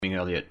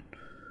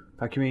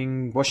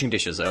washing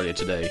dishes earlier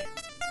today.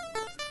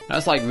 And I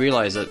just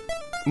realised that,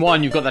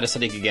 one, you've got that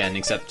aesthetic again,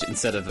 except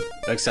instead of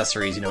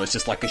accessories, it's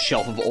just a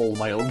shelf of all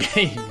my old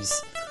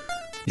games.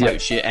 Yeah.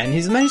 Shit. And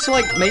he's managed to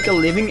make a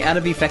living out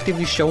of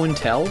effectively show and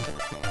tell.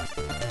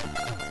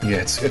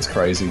 Yeah, it's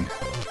crazy.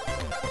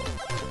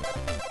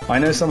 I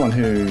know someone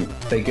who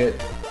they get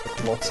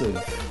lots of.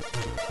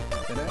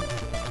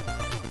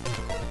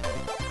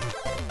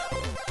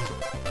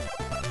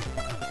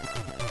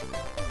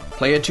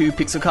 Player 2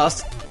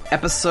 PixelCast,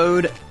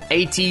 episode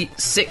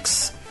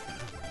 86.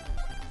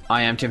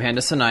 I am Tim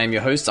Henderson, I am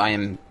your host. I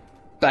am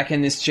back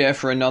in this chair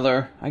for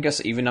another, I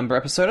guess, even number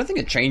episode. I think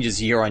it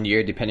changes year on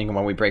year depending on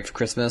when we break for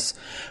Christmas.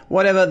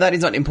 Whatever, that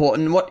is not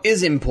important. What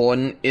is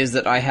important is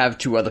that I have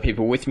two other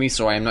people with me,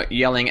 so I am not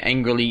yelling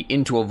angrily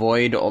into a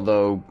void,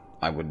 although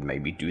I would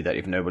maybe do that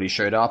if nobody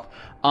showed up.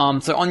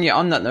 So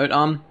on that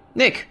note,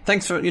 Nick,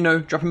 thanks for,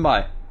 dropping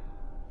by.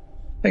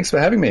 Thanks for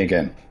having me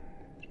again.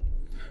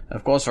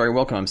 Of course, very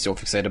welcome. I'm still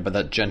fixated by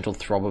that gentle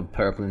throb of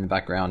purple in the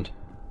background.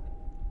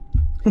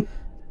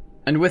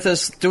 And with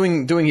us,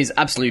 doing his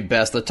absolute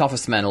best, the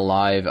toughest man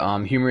alive,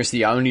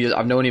 humorously,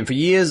 I've known him for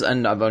years,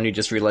 and I've only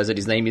just realised that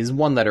his name is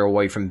one letter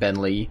away from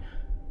Ben Lee.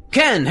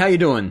 Ken, how you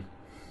doing?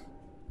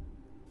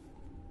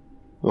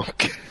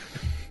 Okay.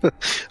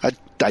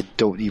 I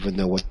don't even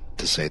know what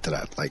to say to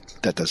that.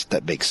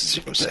 That makes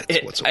zero sense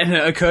whatsoever. And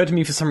it occurred to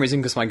me for some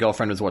reason because my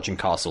girlfriend was watching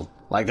Castle.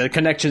 The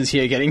connections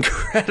here get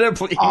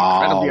incredibly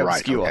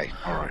obscure. Okay.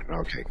 All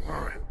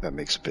right. That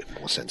makes a bit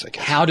more sense, I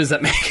guess. How does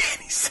that make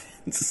any sense?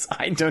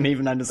 I don't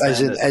even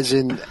understand As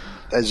in,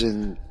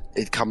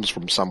 it comes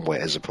from somewhere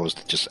as opposed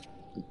to just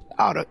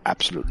out of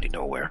absolutely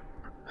nowhere.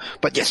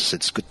 But yes,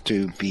 it's good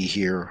to be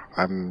here.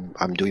 I'm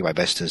doing my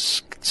best to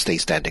stay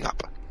standing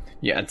up.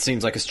 Yeah, it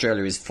seems like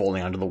Australia is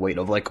falling under the weight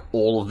of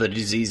all of the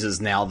diseases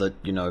now that,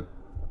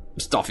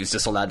 stuff is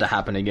just allowed to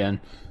happen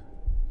again.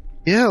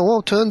 Yeah, well,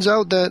 it turns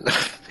out that,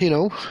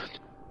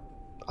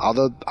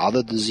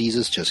 other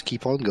diseases just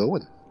keep on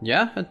going.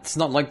 Yeah, it's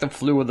not like the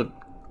flu or the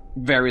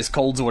various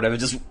colds or whatever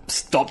just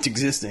stopped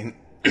existing.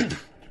 I'd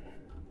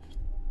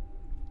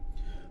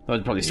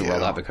probably still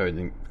rather have a cold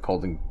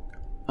than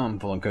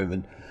full on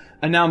COVID.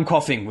 And now I'm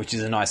coughing, which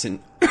is a nice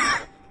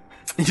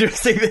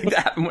interesting thing to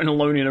happen when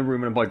alone in a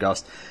room in a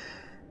podcast.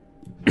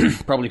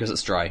 Probably because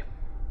it's dry.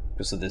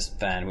 Because of this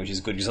fan, which is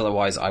good, because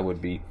otherwise I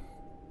would be...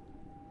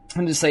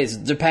 I'm just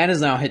saying, Japan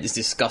has now hit this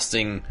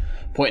disgusting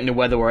point in the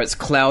weather where it's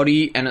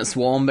cloudy and it's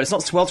warm, but it's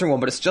not sweltering warm,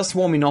 but it's just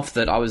warm enough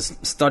that I was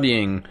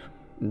studying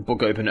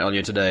book open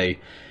earlier today,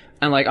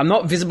 and I'm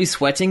not visibly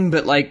sweating,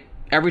 but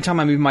every time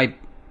I move my...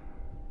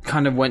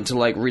 kind of went to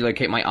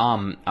relocate my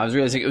arm, I was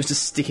realizing it was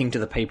just sticking to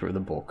the paper of the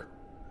book.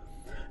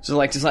 So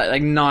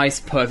nice,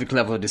 perfect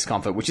level of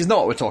discomfort, which is not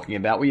what we're talking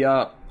about. We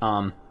are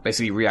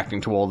basically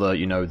reacting to all the,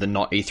 the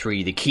not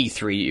E3, the key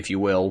 3, if you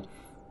will.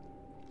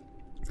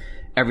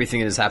 Everything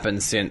that has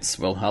happened since,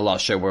 our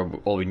last show where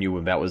all we knew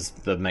about was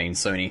the main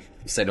Sony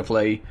State of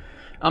Play.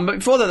 But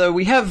before that, though,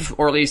 we have,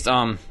 or at least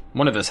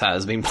one of us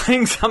has, been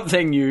playing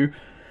something new.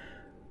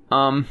 Nick,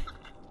 I'm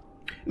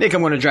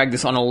going to drag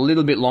this on a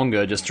little bit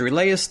longer just to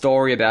relay a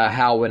story about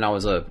how when I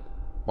was a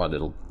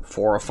little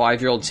 4 or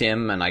 5-year-old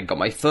Tim, and I got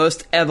my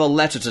first ever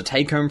letter to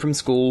take home from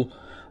school.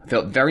 I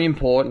felt very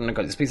important. I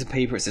got this piece of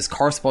paper. It says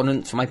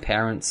correspondence for my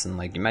parents, and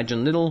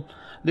imagine little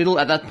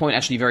at that point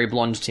actually very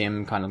blonde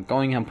Tim kind of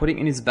going and putting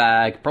it in his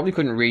bag. Probably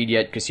couldn't read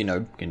yet because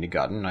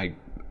kindergarten. I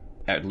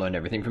had learned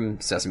everything from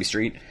Sesame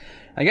Street.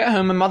 I get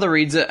home, my mother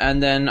reads it,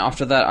 and then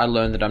after that I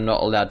learned that I'm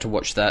not allowed to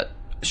watch that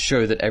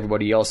show that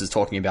everybody else is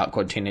talking about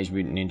called Teenage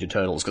Mutant Ninja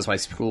Turtles because my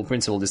school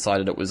principal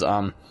decided it was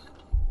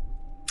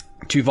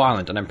too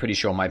violent, and I'm pretty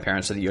sure my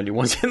parents are the only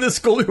ones in the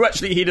school who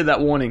actually heeded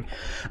that warning.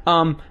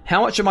 How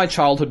much of my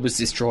childhood was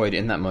destroyed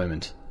in that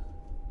moment?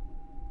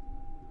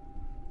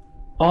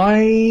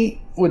 I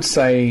would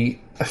say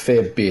a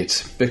fair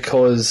bit,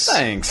 because...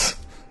 Thanks.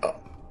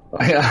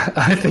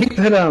 I think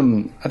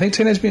that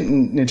Teenage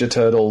Mutant Ninja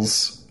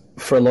Turtles,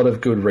 for a lot of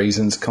good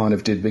reasons, kind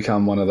of did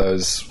become one of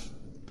those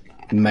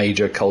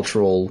major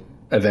cultural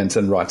events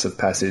and rites of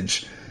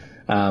passage.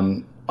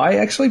 I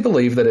actually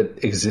believe that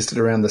it existed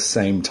around the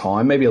same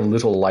time, maybe a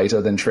little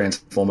later than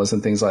Transformers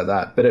and things like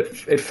that, but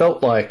it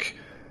felt like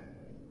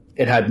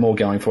it had more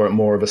going for it,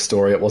 more of a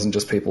story. It wasn't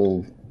just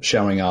people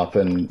showing up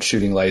and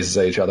shooting lasers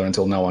at each other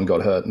until no one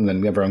got hurt and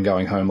then everyone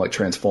going home like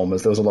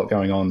Transformers. There was a lot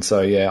going on.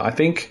 So yeah, I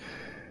think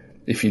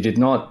if you did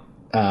not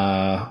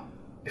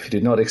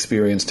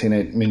experience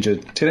Teenage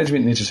Mutant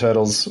Ninja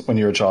Turtles when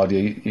you were a child,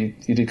 you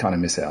did kind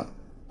of miss out.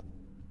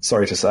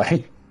 Sorry to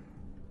say.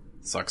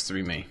 Sucks to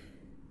be me.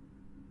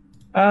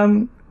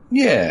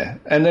 Yeah,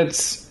 and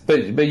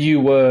but you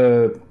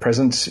were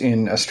present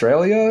in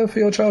Australia for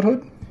your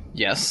childhood?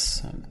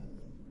 Yes.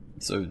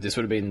 So this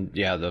would have been,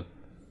 the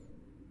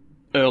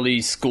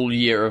early school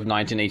year of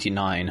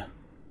 1989.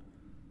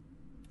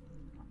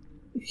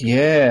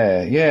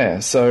 Yeah.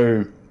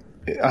 So,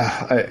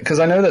 because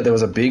I know that there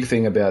was a big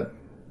thing about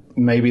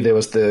maybe there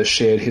was the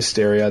shared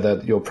hysteria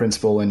that your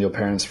principal and your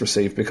parents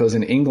received, because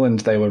in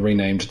England they were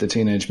renamed the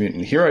Teenage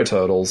Mutant Hero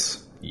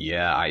Turtles,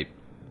 Yeah, I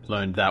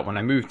learned that when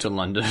I moved to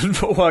London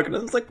for work, and I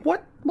was like,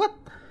 what?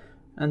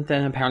 And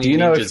then apparently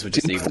ninjas were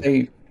just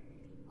evil.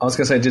 I was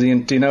going to say,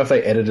 do you know if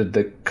they edited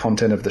the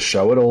content of the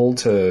show at all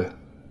to...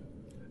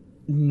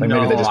 Like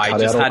No, maybe they I cut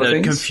just out had all the a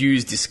things?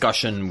 confused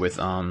discussion with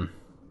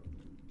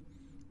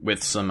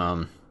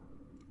some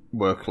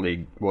work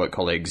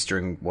colleagues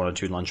during one or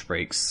two lunch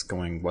breaks,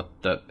 going,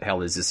 "What the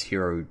hell is this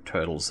Hero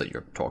Turtles that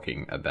you're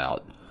talking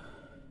about?"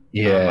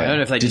 Yeah. I don't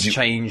know if they just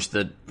changed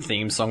the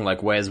theme song,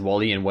 like "Where's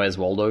Wally" and "Where's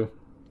Waldo."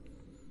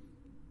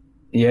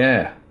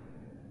 Yeah.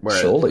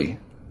 Surely.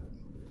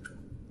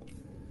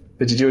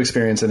 But did you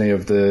experience any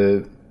of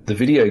the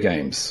video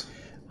games?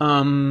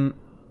 From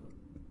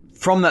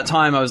that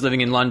time, I was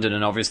living in London,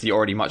 and obviously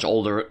already much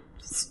older,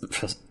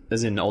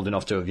 as in old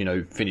enough to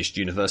have, finished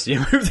university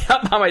and moved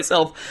out by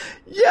myself.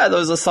 Yeah, there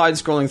was a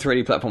side-scrolling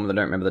 3D platform that I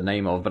don't remember the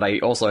name of, but I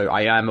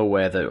am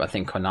aware that I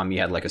think Konami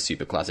had like a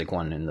super classic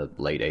one in the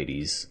late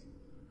 80s.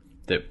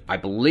 That I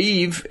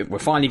believe, we're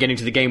finally getting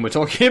to the game we're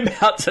talking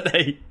about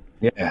today.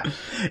 Yeah.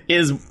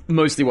 Is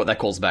mostly what that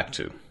calls back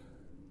to.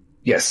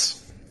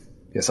 Yes.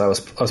 Yes, I was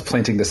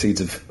planting the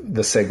seeds of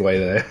the segue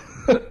there.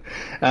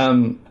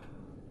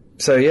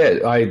 So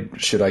yeah,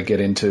 should I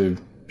get into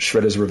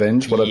Shredder's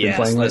Revenge? What I've been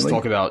playing lately?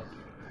 Let's talk about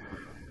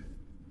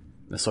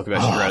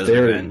Shredder's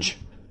Revenge.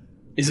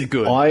 Is it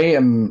good? I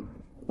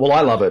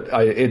love it.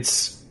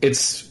 It's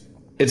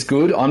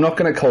good. I'm not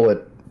going to call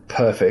it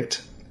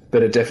perfect,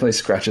 but it definitely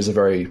scratches a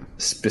very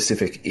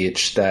specific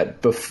itch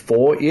that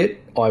before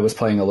it, I was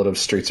playing a lot of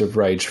Streets of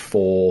Rage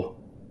 4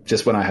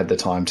 just when I had the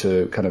time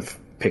to kind of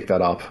pick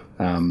that up.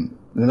 And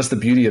that's the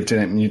beauty of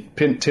Teenage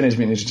Mutant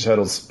Ninja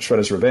Turtles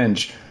Shredder's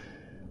Revenge.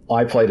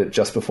 I played it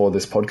just before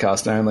this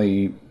podcast, and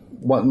only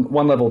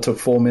one level took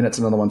 4 minutes,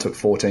 another one took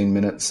 14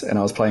 minutes, and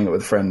I was playing it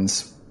with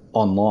friends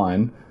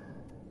online,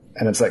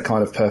 and it's that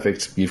kind of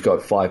perfect, you've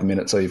got 5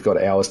 minutes or you've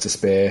got hours to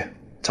spare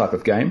type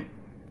of game.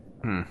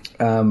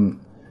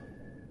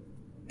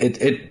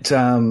 It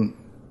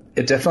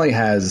definitely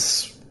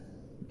has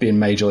been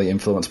majorly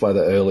influenced by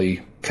the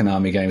early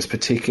Konami games,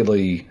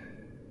 particularly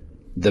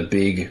the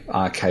big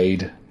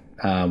arcade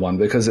one,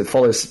 because it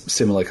follows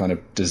similar kind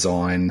of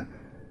design.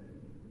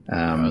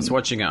 I was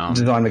watching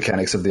design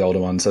mechanics of the older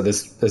one. So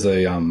there's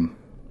a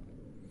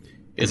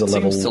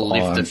level seems to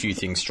lift a few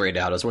things straight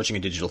out. I was watching a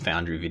Digital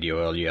Foundry video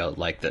earlier,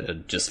 like that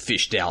had just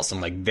fished out some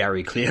like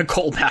very clear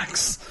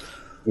callbacks.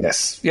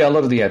 Yes, yeah, a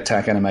lot of the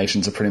attack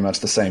animations are pretty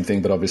much the same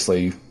thing, but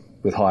obviously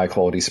with higher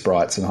quality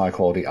sprites and high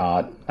quality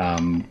art.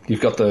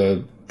 You've got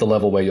the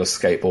level where you're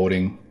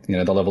skateboarding,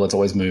 the level that's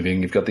always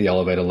moving. You've got the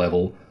elevator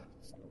level,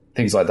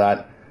 things like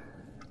that.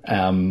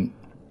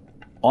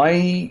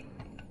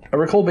 I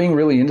recall being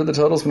really into the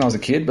Turtles when I was a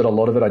kid, but a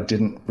lot of it I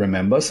didn't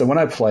remember. So when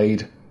I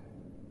played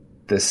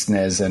the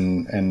SNES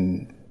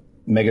and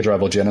Mega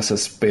Drive or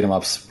Genesis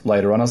beat-em-ups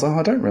later on, I was like,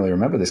 I don't really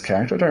remember this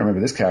character. I don't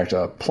remember this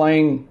character.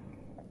 Playing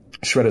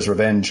Shredder's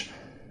Revenge,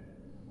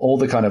 all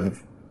the kind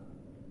of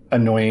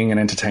annoying and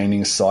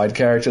entertaining side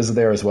characters are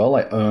there as well,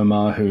 like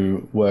Irma,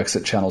 who works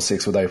at Channel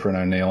 6 with April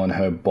O'Neil, and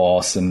her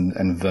boss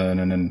and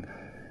Vernon and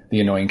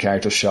the annoying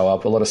characters show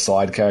up. A lot of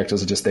side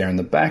characters are just there in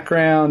the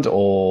background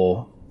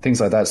or things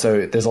like that.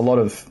 So there's a lot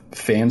of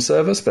fan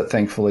service, but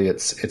thankfully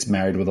it's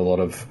married with a lot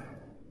of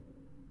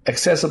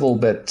accessible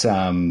but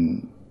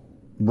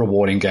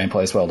rewarding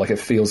gameplay as well. Like, it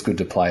feels good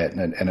to play it,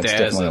 and it's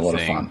definitely a lot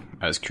of fun.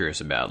 I was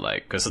curious about,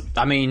 like, because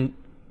I mean,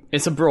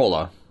 it's a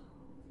brawler.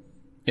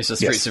 It's a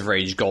Streets of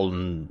Rage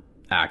Golden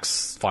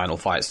Axe Final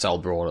Fight style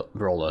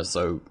brawler,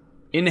 so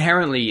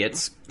inherently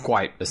it's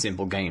quite a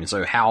simple game.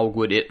 So how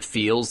good it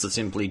feels to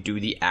simply do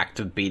the act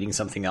of beating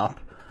something up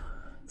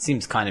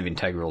seems kind of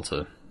integral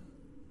to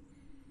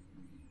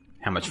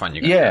how much fun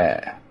you're going to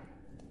have.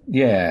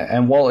 Yeah,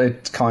 and while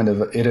it kind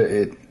of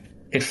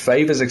it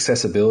favors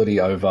accessibility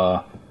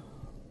over,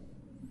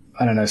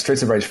 I don't know,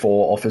 Streets of Rage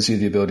 4 offers you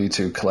the ability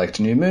to collect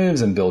new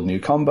moves and build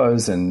new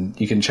combos, and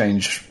you can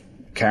change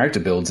character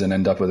builds and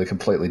end up with a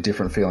completely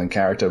different feeling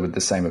character with the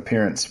same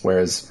appearance,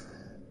 whereas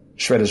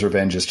Shredder's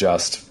Revenge is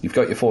just, you've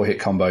got your 4-hit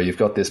combo, you've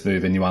got this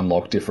move, and you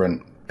unlock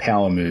different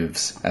power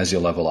moves as you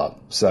level up.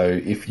 So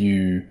if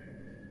you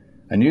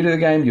are new to the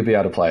game, you'll be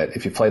able to play it.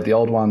 If you've played the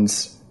old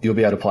ones, you'll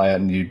be able to play it,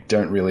 and you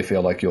don't really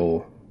feel like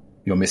you're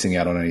missing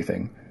out on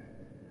anything.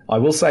 I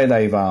will say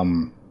they've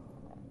gone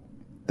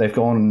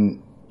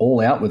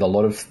all out with a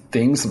lot of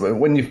things.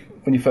 When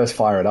you first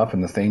fire it up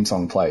and the theme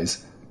song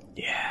plays,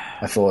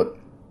 I thought,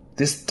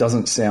 this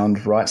doesn't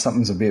sound right.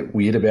 Something's a bit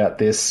weird about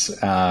this.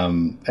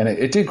 And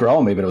it did grow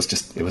on me, but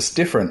it was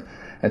different.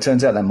 It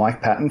turns out that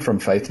Mike Patton from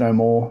Faith No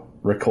More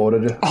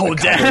recorded. Oh,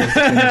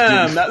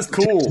 damn! That's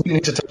cool.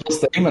 Ninja Turtles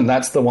theme, and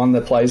that's the one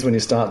that plays when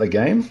you start the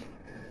game.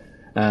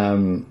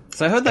 So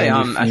I heard they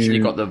actually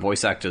got the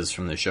voice actors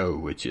from the show,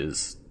 which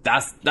is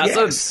that's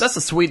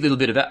a sweet little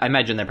bit of. I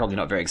imagine they're probably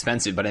not very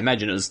expensive, but I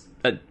imagine it was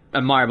an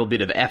admirable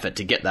bit of effort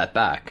to get that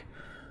back.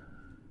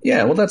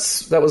 Yeah, well,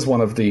 that was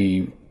one of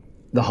the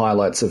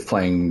highlights of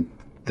playing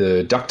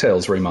the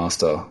DuckTales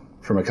remaster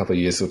from a couple of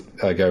years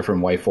ago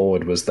from Way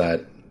Forward, was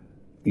that,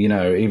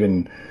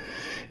 even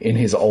in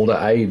his older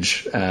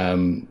age,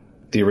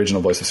 the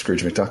original voice of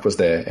Scrooge McDuck was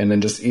there, and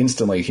then just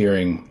instantly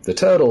hearing the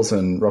Turtles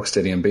and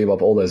Rocksteady and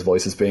Bebop, all those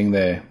voices being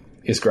there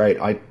is great.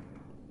 I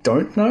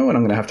don't know, and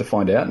I'm going to have to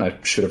find out, and I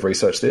should have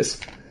researched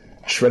this.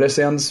 Shredder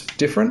sounds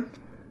different,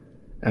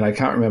 and I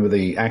can't remember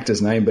the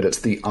actor's name, but it's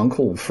the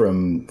uncle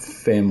from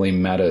Family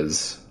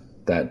Matters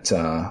that,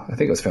 I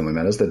think it was Family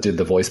Matters, that did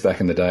the voice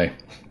back in the day.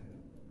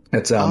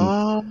 It's,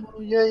 yeah.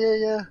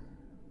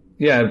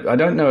 Yeah, I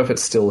don't know if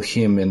it's still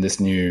him in this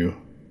new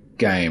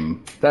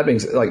game. That being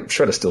like,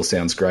 Shredder still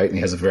sounds great, and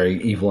he has a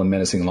very evil and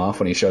menacing laugh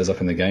when he shows up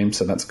in the game,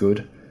 so that's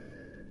good.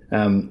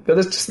 But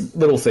there's just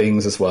little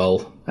things as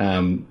well.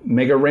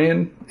 Mega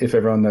Ran, if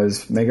everyone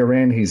knows Mega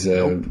Ran, he's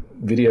a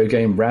video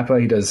game rapper.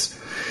 He does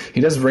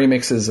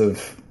remixes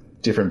of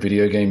different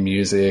video game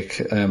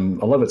music. A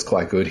lot of it's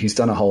quite good. He's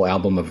done a whole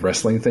album of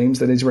wrestling themes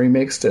that he's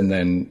remixed, and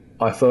then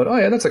I thought, oh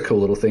yeah, that's a cool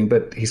little thing,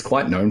 but he's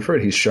quite known for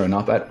it. He's shown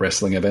up at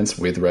wrestling events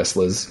with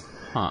wrestlers.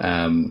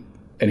 And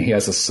he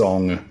has a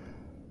song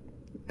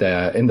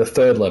there in the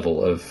third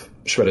level of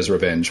Shredder's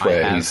Revenge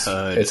where it's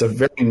a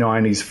very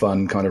 90s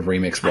fun kind of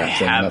remix rap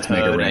thing. I have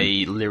heard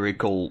a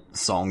lyrical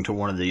song to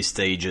one of these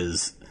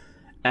stages,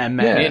 and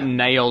man, it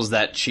nails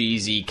that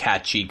cheesy,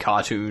 catchy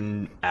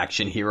cartoon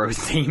action hero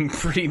theme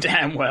pretty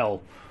damn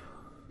well.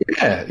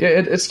 Yeah,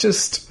 it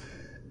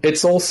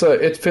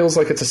feels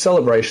like it's a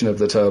celebration of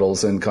the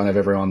Turtles and kind of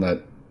everyone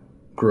that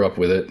grew up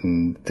with it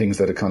and things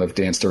that are kind of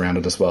danced around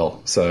it as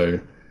well. So,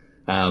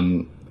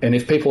 and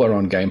if people are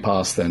on Game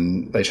Pass,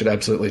 then they should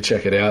absolutely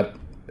check it out.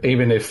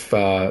 Even if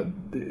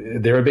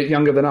they're a bit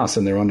younger than us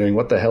and they're wondering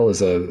what the hell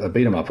is a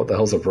beat 'em up, what the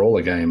hell's a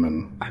brawler game,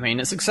 and I mean,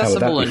 it's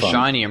accessible and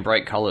shiny and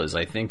bright colors.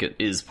 I think it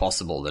is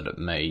possible that it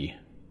may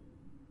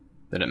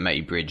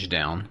bridge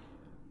down.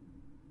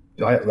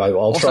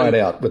 I'll try it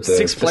out with the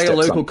 6-player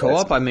local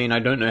co-op. I mean, I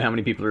don't know how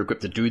many people are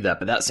equipped to do that,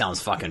 but that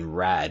sounds fucking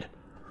rad.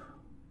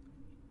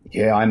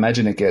 Yeah, I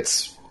imagine it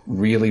gets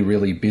really,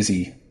 really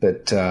busy.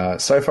 But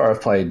so far,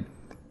 I've played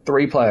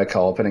 3-player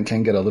co-op, and it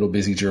can get a little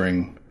busy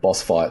during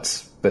boss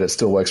fights, but it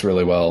still works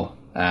really well.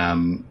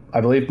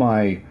 I believe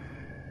my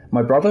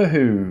brother,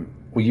 who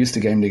we used to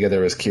game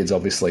together as kids,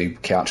 obviously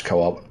couch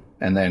co-op,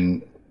 and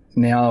then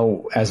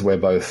now as we're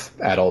both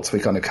adults, we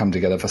kind of come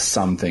together for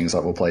some things,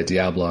 like we'll play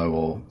Diablo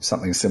or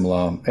something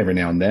similar every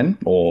now and then,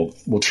 or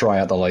we'll try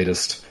out the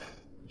latest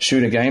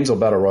shooter games or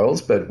battle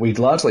royals, but we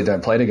largely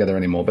don't play together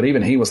anymore. But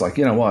even he was like,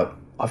 you know what?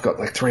 I've got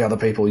like 3 other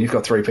people. You've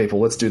got 3 people.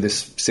 Let's do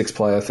this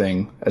 6-player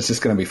thing. It's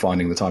just going to be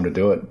finding the time to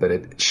do it.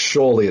 But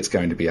surely it's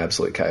going to be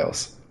absolute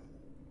chaos.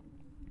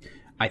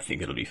 I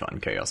think it'll be fun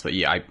chaos. But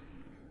yeah, I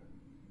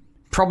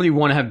probably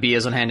want to have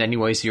beers on hand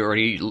anyway, so you're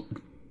already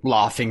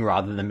laughing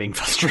rather than being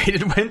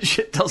frustrated when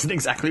shit doesn't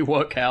exactly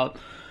work out.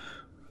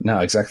 No,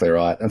 exactly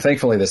right. And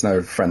thankfully there's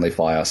no friendly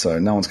fire, so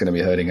no one's going to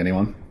be hurting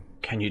anyone.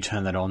 Can you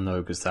turn that on,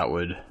 though? Because that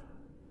would...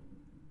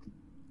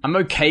 I'm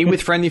okay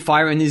with friendly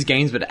fire in these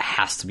games, but it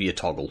has to be a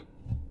toggle.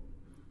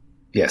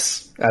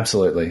 Yes,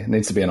 absolutely. It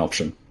needs to be an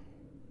option.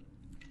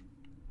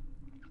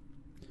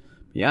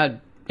 Yeah,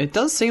 it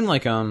does seem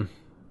like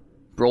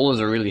brawlers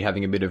are really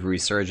having a bit of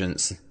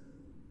resurgence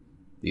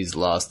these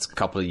last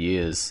couple of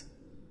years.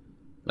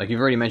 Like, you've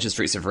already mentioned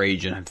Streets of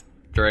Rage, and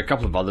there are a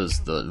couple of others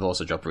that have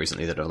also dropped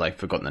recently that I've like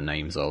forgotten the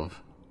names of.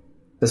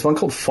 There's one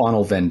called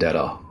Final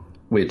Vendetta,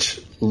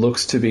 which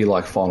looks to be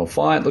like Final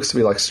Fight, looks to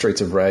be like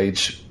Streets of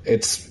Rage.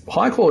 It's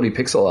high quality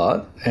pixel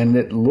art, and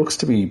it looks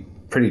to be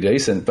pretty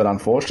decent, but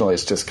unfortunately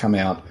it's just come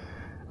out,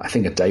 I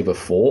think, a day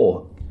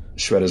before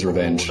Shredder's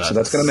Revenge. So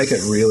that's going to make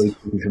it really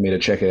easy for me to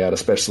check it out,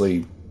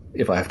 especially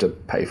if I have to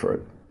pay for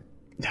it.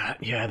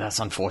 Yeah, that's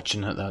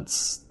unfortunate.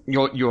 That's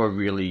you're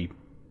really...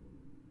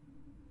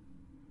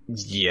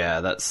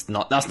 Yeah, that's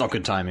not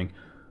good timing.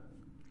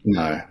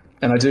 No.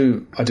 And I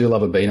do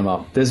love a beat 'em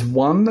up. There's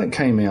one that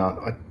came out,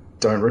 I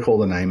don't recall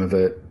the name of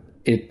it.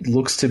 It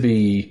looks to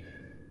be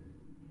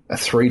a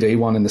 3D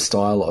one in the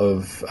style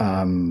of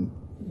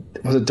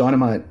was it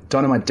Dynamite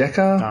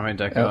Decker? Dynamite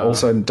Decker.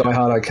 Also Die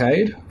Hard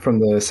Arcade from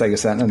the Sega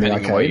Saturn and the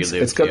arcades.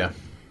 It's got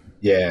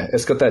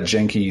that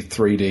janky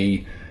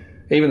 3D,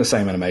 even the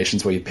same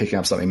animations where you're picking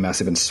up something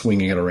massive and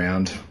swinging it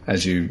around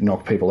as you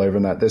knock people over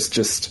and that.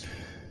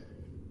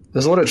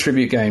 There's a lot of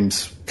tribute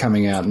games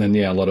coming out, and then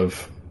a lot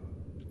of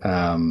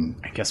games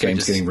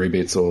getting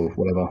reboots or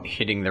whatever.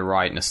 Hitting the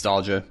right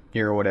nostalgia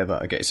here or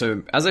whatever. Okay,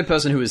 so as a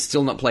person who has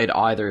still not played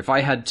either, if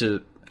I had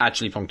to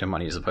actually plunk down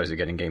money as opposed to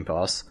getting Game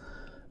Pass,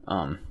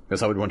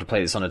 because I would want to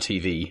play this on a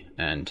TV,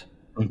 and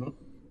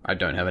I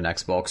don't have an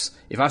Xbox.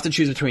 If I have to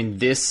choose between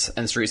this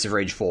and Streets of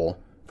Rage 4,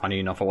 funny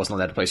enough, I wasn't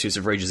allowed to play Streets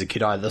of Rage as a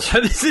kid either,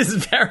 so this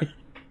is very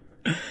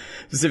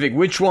specific.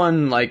 Which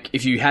one, like,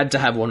 if you had to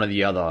have one or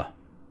the other?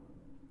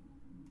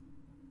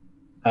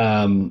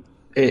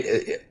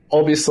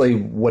 Obviously,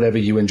 whatever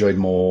you enjoyed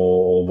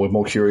more or were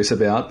more curious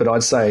about, but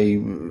I'd say,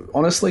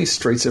 honestly,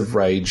 Streets of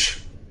Rage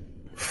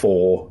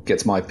 4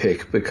 gets my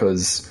pick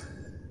because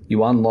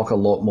you unlock a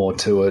lot more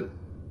to it.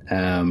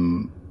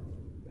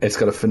 It's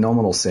got a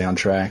phenomenal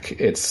soundtrack.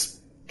 It's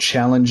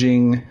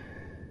challenging.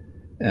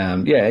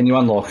 And you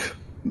unlock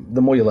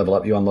the more you level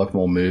up, you unlock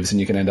more moves, and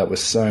you can end up with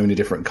so many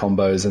different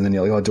combos. And then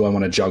you're like, oh, do I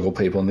want to juggle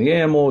people in the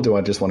air more? Do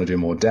I just want to do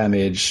more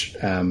damage?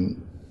 I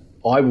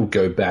will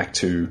go back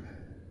to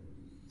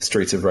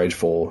Streets of Rage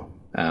 4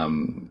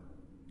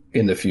 in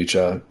the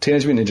future.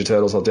 Teenage Mutant Ninja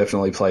Turtles, I'll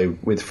definitely play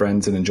with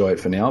friends and enjoy it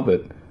for now,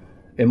 but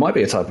it might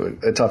be a type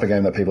of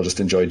game that people just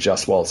enjoy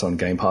just while it's on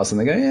Game Pass, and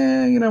they go,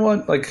 yeah, you know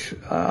what, like,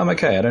 I'm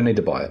okay, I don't need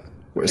to buy it.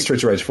 Whereas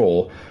Streets of Rage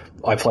 4,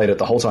 I played it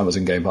the whole time it was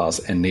in Game Pass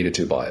and needed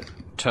to buy it.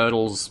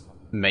 Turtles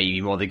may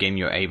be more the game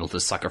you're able to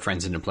sucker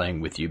friends into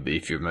playing with you, but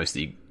if you're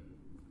mostly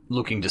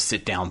looking to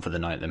sit down for the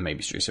night, then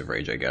maybe Streets of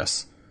Rage, I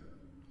guess.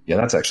 Yeah,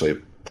 that's actually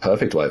a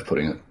perfect way of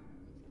putting it.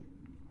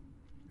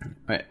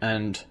 Right,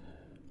 and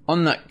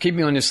on that,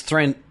 keeping on this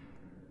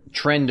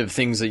trend of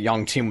things that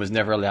young Tim was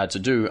never allowed to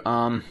do,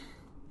 I've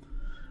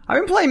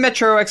been playing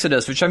Metro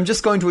Exodus, which I'm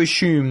just going to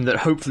assume that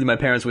hopefully my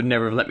parents would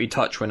never have let me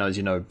touch when I was,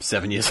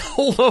 7 years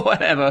old or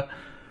whatever.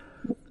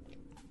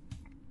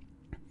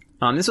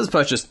 This was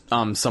purchased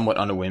somewhat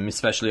on a whim,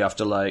 especially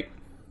after,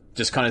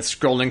 just kind of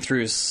scrolling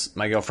through.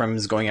 My girlfriend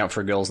was going out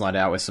for a girls' night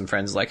out with some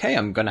friends, like, hey,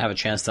 I'm going to have a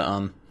chance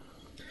to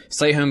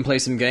stay home, play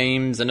some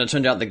games, and it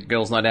turned out the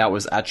girls' night out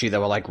was actually, they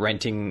were,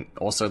 renting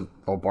also,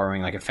 or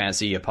borrowing, a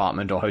fancy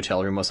apartment or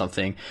hotel room or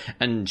something,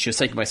 and she was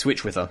taking my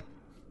Switch with her.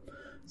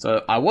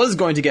 So I was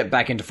going to get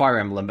back into Fire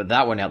Emblem, but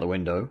that went out the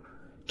window.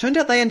 Turned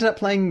out they ended up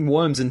playing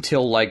Worms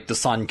until, the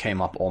sun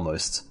came up,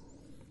 almost.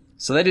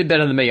 So they did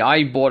better than me.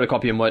 I bought a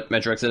copy of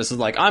Metro Exodus, was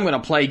I'm going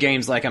to play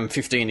games like I'm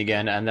 15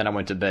 again, and then I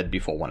went to bed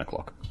before 1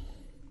 o'clock.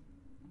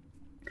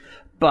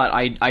 But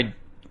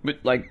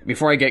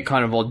before I get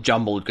kind of all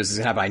jumbled, because it's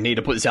going to happen, I need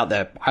to put this out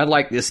there. I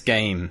like this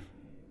game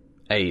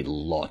a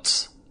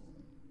lot.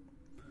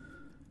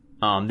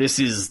 This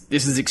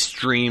is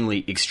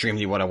extremely,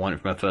 extremely what I want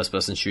from a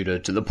first-person shooter,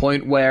 to the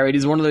point where it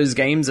is one of those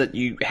games that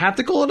you have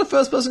to call it a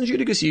first-person shooter,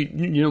 because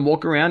you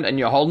walk around and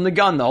you're holding the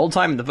gun the whole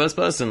time in the first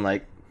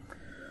person,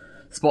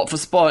 spot for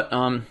spot,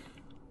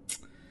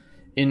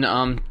 in,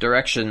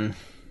 direction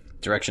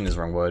is the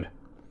wrong word.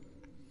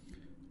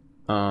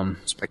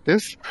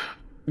 Perspective?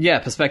 Yeah,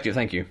 perspective,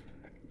 thank you.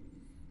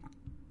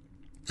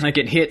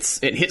 It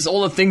hits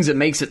all the things that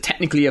makes it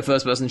technically a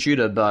first-person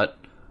shooter, but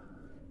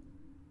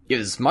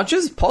as much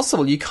as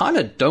possible, you kind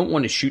of don't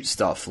want to shoot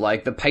stuff.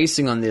 The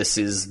pacing on this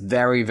is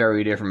very,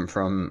 very different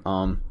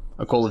from,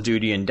 a Call of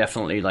Duty, and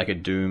definitely, a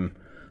Doom.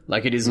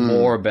 It is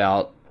more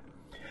about...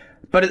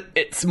 But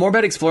it's more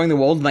about exploring the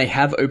world, and they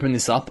have opened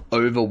this up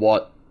over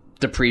what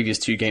the previous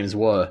two games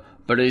were.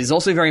 But it is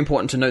also very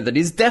important to note that it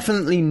is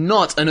definitely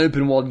not an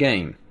open world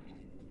game.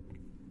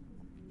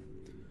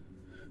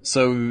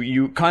 So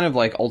you kind of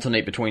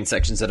alternate between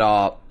sections that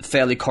are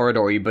fairly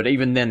corridory, but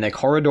even then they're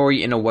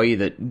corridory in a way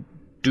that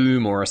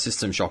Doom or a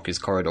System Shock is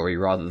corridory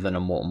rather than a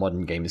more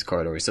modern game is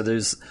corridory. So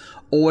there's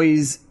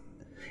always...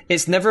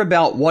 It's never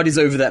about what is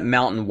over that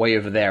mountain way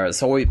over there.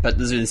 It's always, but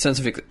there's a sense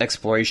of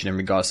exploration in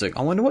regards to,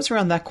 I wonder what's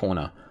around that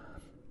corner.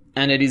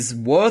 And it is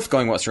worth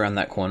going what's around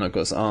that corner,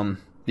 because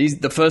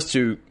the first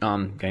two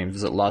games,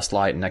 was it Last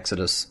Light and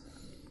Exodus?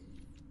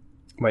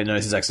 Wait, no,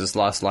 this is Exodus,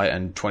 Last Light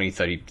and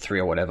 2033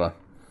 or whatever.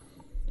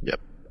 Yep.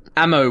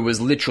 Ammo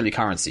was literally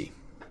currency.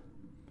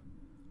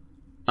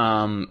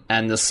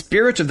 And the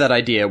spirit of that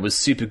idea was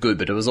super good,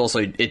 but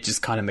it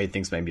just kind of made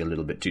things maybe a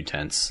little bit too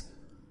tense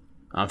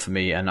for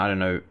me, and I don't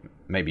know,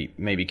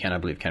 maybe Ken, I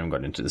believe Ken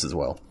got into this as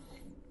well.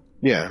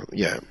 Yeah.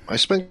 I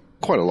spent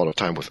quite a lot of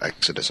time with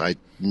Exodus. I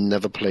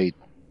never played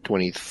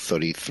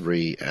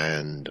 2033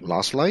 and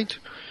Last Light.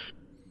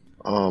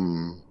 I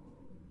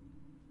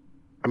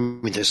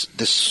mean,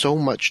 there's so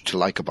much to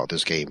like about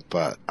this game,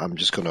 but I'm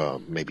just gonna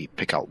maybe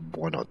pick out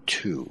one or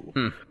two.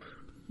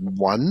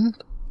 One,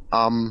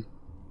 I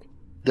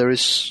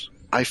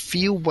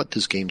feel what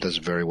this game does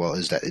very well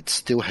is that it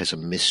still has a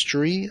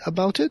mystery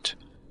about it.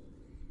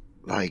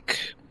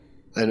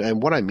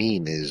 And what I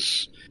mean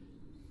is,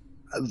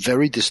 a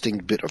very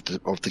distinct bit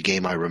of the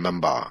game I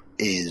remember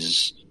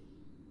is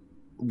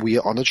we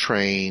are on a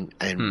train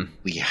and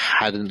we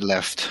hadn't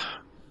left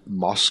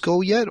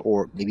Moscow yet,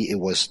 or maybe it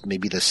was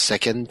the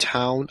second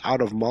town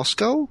out of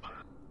Moscow,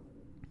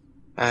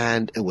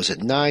 and it was at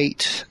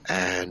night,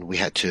 and we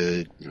had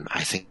to,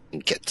 I think,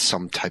 get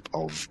some type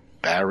of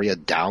barrier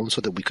down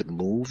so that we could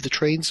move the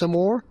train some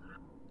more.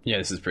 Yeah,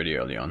 this is pretty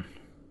early on.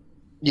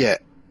 Yeah,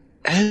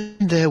 and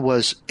there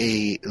was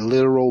a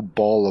literal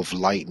ball of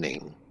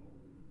lightning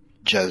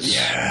just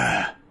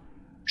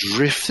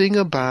drifting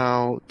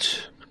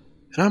about,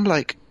 and I'm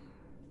like,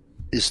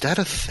 is that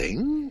a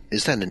thing?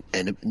 Is that an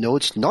enemy? No,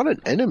 it's not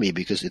an enemy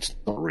because it's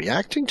not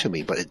reacting to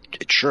me, but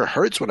it sure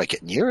hurts when I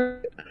get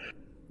near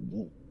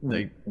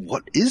it.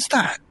 What is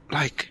that?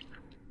 I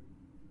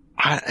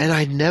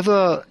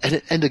never...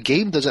 And the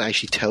game doesn't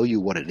actually tell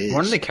you what it is.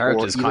 One of the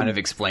characters kind of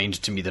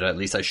explained to me that at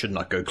least I should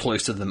not go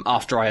close to them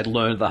after I had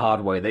learned the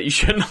hard way that you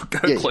should not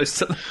go close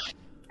to them.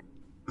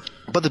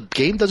 But the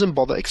game doesn't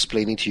bother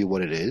explaining to you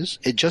what it is.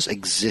 It just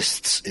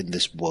exists in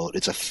this world.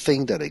 It's a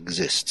thing that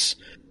exists.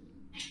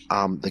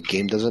 The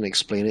game doesn't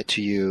explain it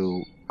to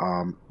you,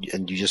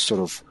 and you just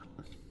sort of,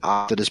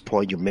 after this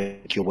point, you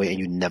make your way and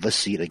you never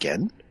see it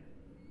again.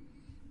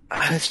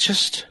 And it's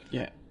just...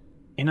 Yeah.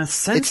 In a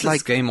sense,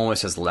 this game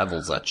almost has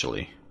levels,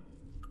 actually.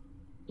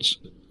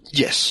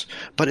 Yes,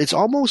 but it's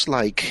almost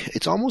like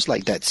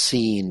that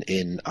scene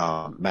in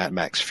Mad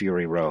Max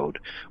Fury Road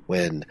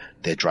when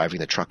they're driving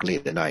the truck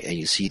late at night and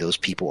you see those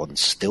people on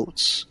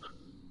stilts,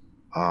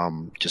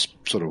 just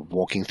sort of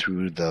walking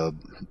through the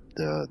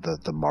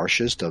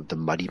marshes, the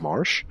muddy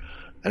marsh,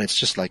 and it's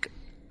just like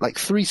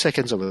 3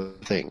 seconds of a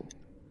thing.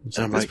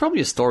 So there's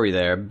probably a story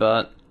there,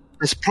 but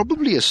there's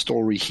probably a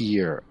story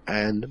here,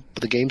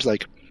 but the game's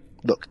like,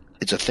 look,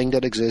 it's a thing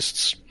that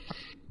exists.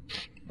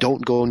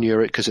 Don't go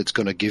near it because it's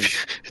gonna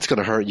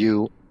hurt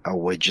you, or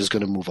we're just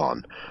gonna move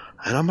on.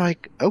 And I'm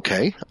like,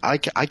 okay, I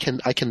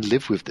can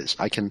live with this.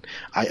 I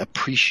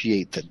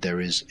appreciate that there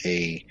is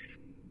a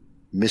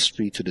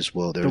mystery to this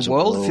world. The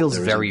world feels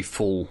very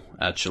full,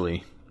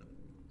 actually.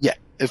 Yeah,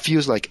 it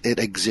feels like it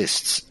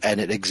exists, and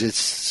it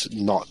exists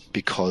not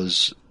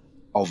because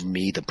of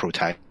me, the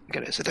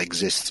protagonist. It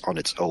exists on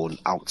its own,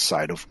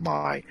 outside of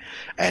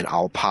and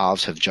our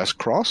paths have just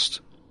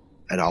crossed,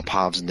 and our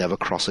paths never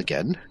cross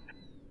again.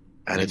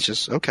 And it's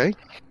just, okay.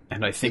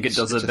 And I think it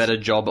does a better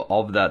job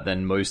of that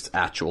than most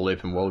actual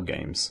open world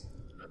games.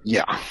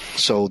 Yeah,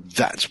 so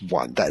that's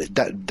one.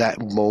 That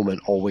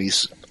moment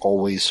always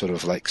sort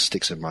of like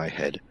sticks in my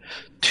head.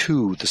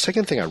 Two, the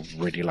second thing I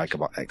really like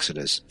about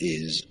Exodus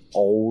is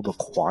all the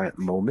quiet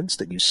moments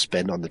that you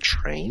spend on the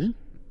train.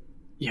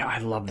 Yeah, I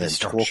love the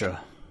structure.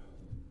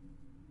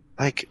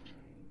 Like,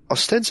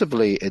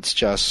 ostensibly, it's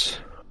just...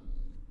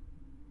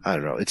 I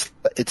don't know. It's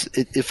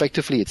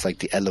effectively it's like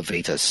the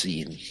elevator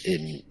scene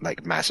in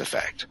like Mass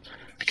Effect,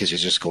 because you're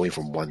just going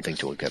from one thing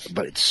to another.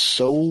 But it's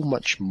so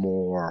much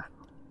more.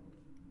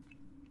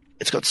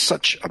 It's got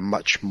such a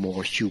much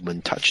more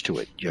human touch to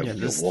it. You're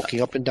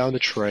walking up and down the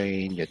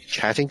train. You're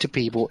chatting to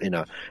people in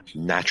a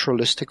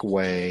naturalistic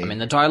way. I mean,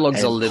 the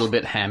dialogue's a little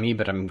bit hammy,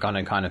 but I'm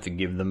gonna kind of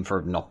forgive them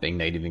for not being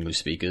native English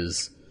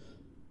speakers.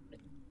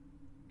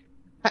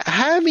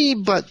 Hammy,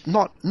 but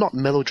not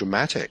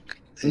melodramatic.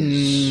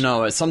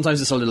 No, sometimes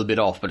it's a little bit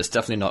off, but it's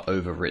definitely not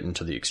overwritten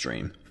to the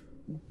extreme.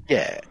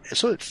 Yeah,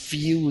 so it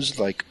feels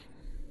like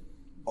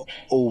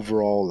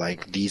overall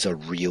like these are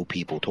real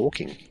people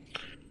talking.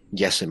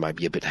 Yes, it might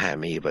be a bit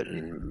hammy, but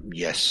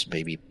yes,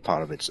 maybe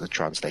part of it's a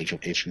translation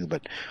issue,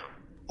 but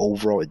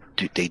overall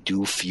they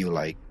do feel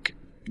like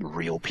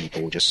real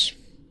people just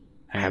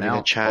having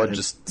a chat, or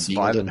just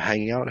vibing,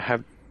 hanging out,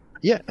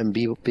 and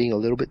being a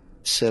little bit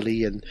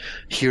silly. And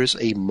here's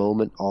a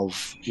moment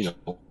of,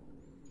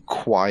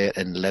 quiet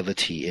and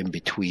levity in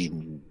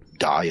between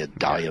dire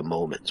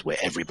moments where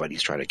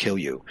everybody's trying to kill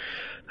you.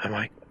 I'm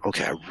like,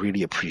 okay, I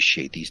really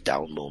appreciate these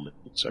down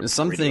moments. There's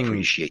something really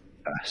appreciate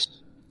that.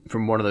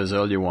 From one of those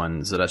earlier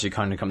ones that actually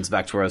kind of comes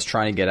back to where I was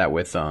trying to get at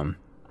with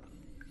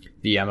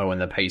the ammo and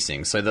the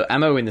pacing. So the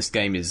ammo in this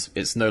game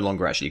it's no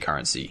longer actually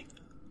currency.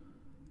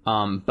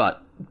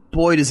 But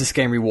boy, does this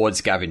game reward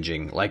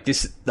scavenging.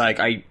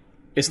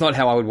 It's not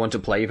how I would want to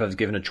play if I was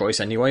given a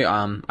choice anyway.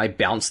 I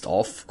bounced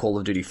off Call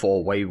of Duty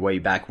 4 way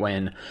back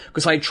when,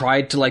 because I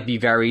tried to be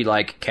very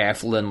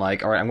careful and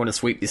alright, I'm going to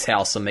sweep this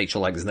house and make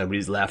sure there's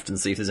nobody's left and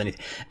see if there's anything.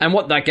 And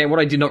what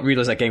I did not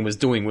realize that game was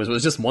doing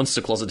was just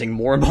monster closeting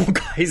more and more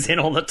guys in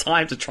all the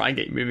time to try and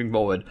get moving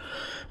forward,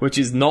 which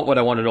is not what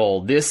I want at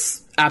all.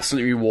 This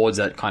absolutely rewards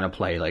that kind of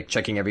play,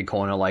 checking every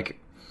corner,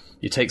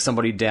 you take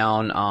somebody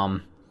down,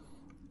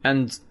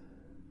 and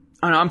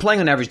I don't know, I'm playing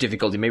on average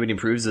difficulty. Maybe it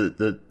improves.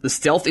 The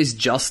stealth is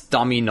just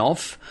dumb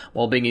enough,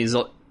 while being is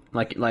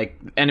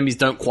enemies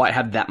don't quite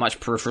have that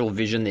much peripheral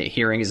vision. Their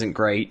hearing isn't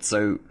great,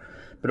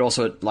 but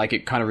also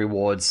it kind of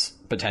rewards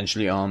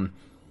potentially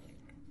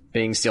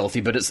being stealthy.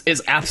 But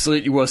it's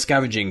absolutely worth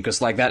scavenging, because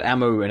that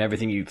ammo and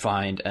everything you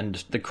find,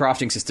 and the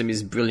crafting system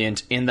is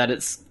brilliant in that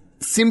it's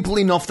simple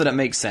enough that it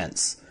makes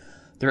sense.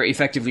 There are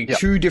effectively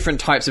two different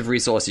types of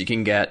resources you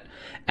can get,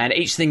 and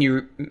each thing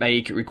you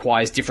make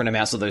requires different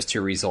amounts of those two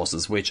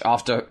resources, which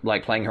after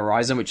playing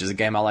Horizon, which is a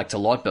game I liked a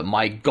lot, but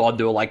my god,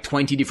 there were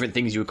 20 different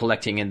things you were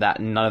collecting in that,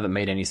 and none of it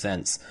made any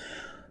sense.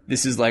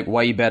 This is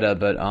way better,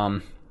 but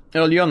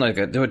early on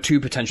there were two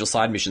potential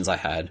side missions I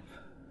had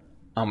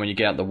when you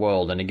get out the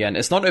world, and again,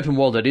 it's not open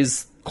world, it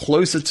is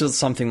closer to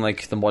something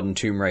like the modern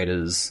Tomb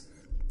Raiders,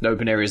 the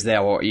open areas there,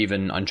 or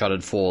even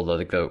Uncharted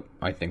 4,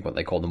 I think what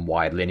they call them,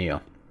 wide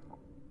linear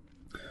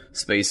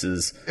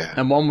spaces. Yeah.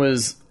 And one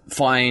was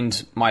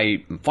find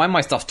my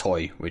stuffed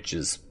toy, which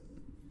is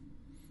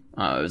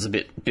it was a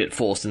bit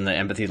forced in the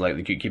empathy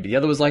the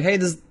other was hey,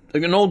 there's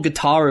an old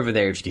guitar over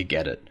there if you could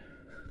get it.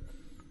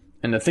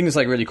 And the thing that's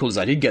really cool is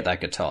I did get that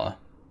guitar.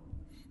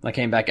 I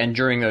came back, and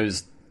during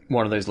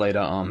one of those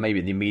later maybe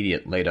the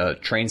immediate later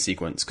train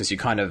sequence, because you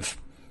kind of,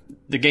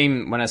 the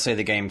game, when I say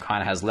the game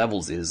kind of has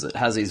levels, is it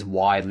has these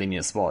wide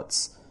linear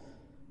spots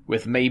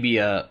with maybe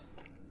a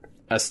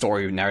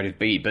story narrative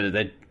beat, but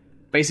they're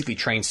basically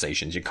train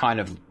stations. You kind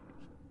of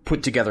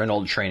put together an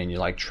old train and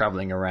you're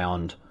traveling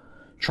around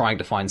trying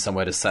to find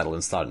somewhere to settle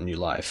and start a new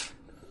life.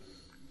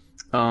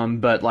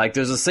 But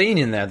there's a scene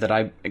in there that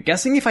I'm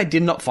guessing if I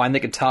did not find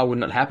the guitar would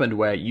not happen,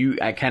 where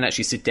I can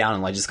actually sit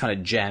down and just kind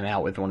of jam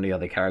out with one of the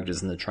other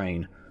characters in the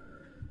train.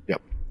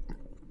 Yep.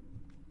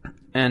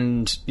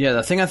 And yeah,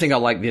 the thing I think I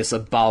like this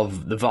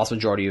above the vast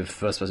majority of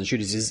first-person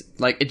shooters is,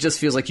 like, it just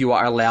feels like you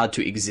are allowed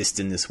to exist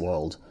in this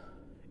world.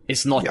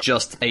 It's not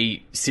just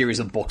a series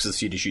of boxes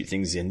for you to shoot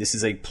things in. This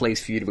is a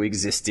place for you to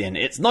exist in.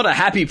 It's not a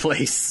happy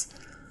place.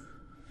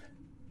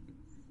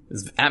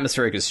 It's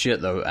atmospheric as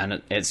shit, though,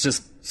 and it's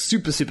just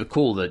super, super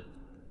cool that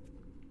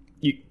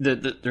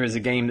there is a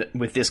game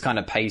with this kind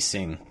of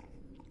pacing.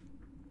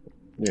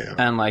 Yeah.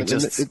 And, like,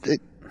 just...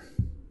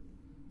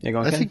 Yeah, go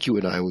on, Ken? I think you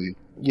and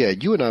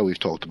I, we've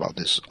talked about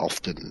this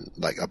often,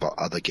 like, about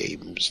other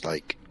games.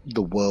 Like,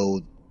 the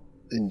world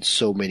in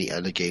so many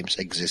other games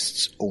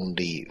exists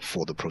only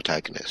for the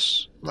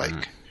protagonist.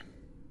 Like,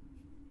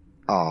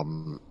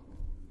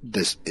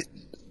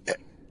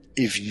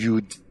 if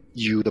you,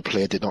 the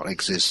player, did not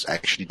exist,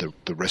 actually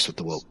the rest of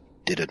the world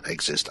didn't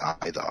exist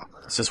either.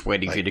 It's just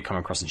waiting for you to come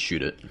across and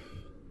shoot it.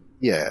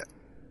 Yeah.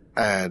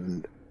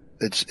 And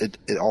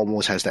it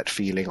almost has that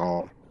feeling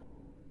of,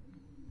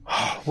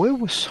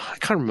 I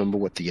can't remember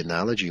what the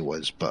analogy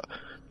was, but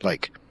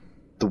like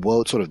the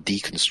world sort of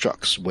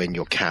deconstructs when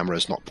your camera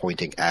is not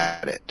pointing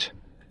at it.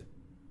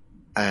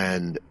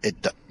 And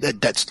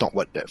that's not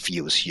what that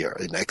feels here.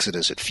 In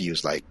Exodus, it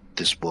feels like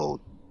this world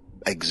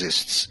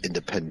exists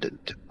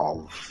independent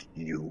of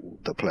you,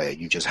 the player.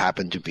 You just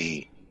happen to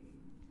be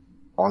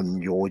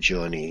on your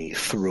journey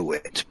through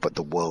it, but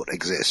the world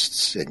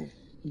exists, and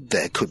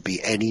there could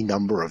be any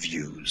number of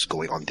yous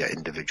going on their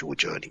individual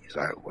journeys,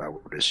 I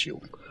would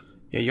assume.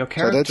 Yeah, your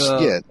character...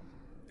 So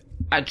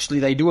actually,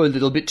 they do a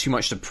little bit too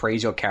much to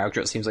praise your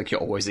character. It seems like you're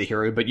always the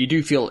hero, but you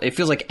do feel... It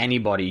feels like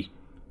anybody...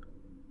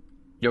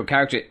 Your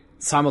character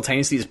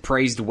simultaneously is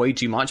praised way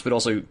too much, but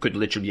also could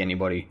literally be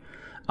anybody.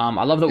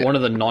 I love that one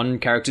of the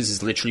non-characters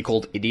is literally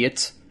called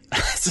Idiot.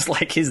 It's just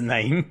like his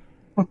name.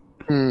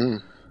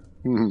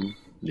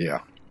 Yeah.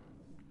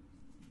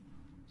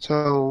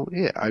 So,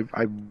 yeah,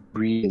 I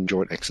really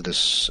enjoyed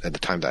Exodus at the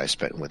time that I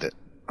spent with it.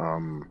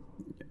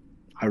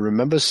 I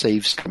remember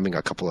saves coming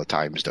a couple of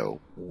times,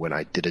 though, when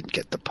I didn't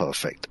get the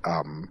perfect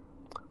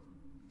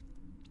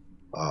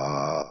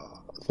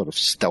sort of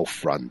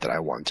stealth run that I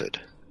wanted.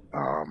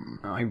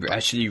 I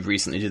actually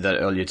recently did that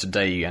earlier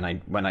today,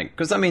 and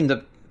because I mean,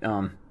 the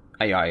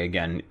AI,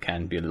 again,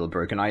 can be a little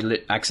broken. I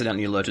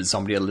accidentally alerted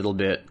somebody a little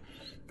bit,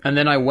 and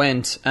then I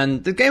went,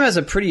 and the game has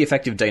a pretty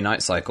effective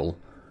day-night cycle.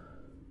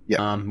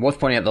 Yeah. Worth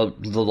pointing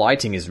out, the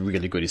lighting is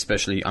really good,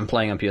 especially, I'm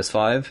playing on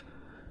PS5.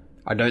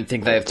 I don't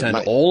think they have turned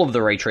all of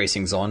the ray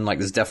tracings on. Like,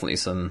 there's definitely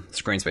some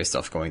screen space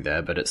stuff going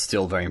there, but it's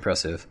still very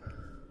impressive.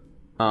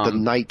 The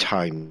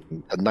nighttime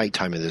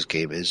in this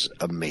game is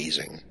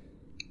amazing.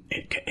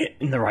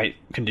 In the right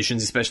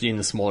conditions, especially in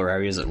the smaller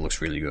areas, it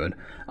looks really good.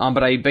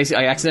 But I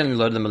accidentally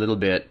loaded them a little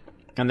bit,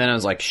 and then I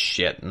was like,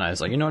 shit. And I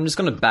was like, I'm just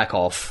going to back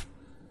off.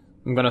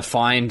 I'm going to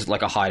find,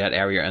 like, a hideout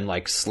area and,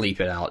 like, sleep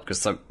it out.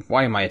 Because,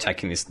 why am I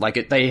attacking this?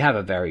 Like, they have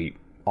a very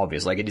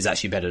obvious, like, it is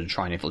actually better to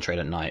try and infiltrate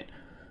at night.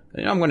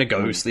 I'm going to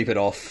go sleep it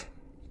off.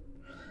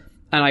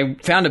 And I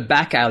found a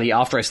back alley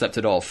after I slept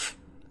it off.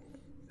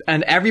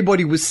 And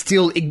everybody was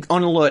still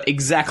on alert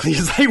exactly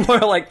as they were,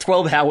 like,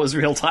 12 hours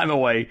real time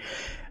away.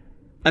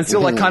 And still,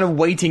 like, kind of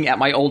waiting at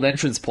my old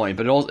entrance point.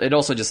 But it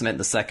also just meant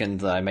the second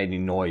that I made any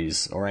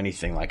noise or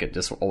anything, like, it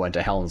just all went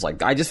to hell. And it's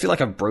like, I just feel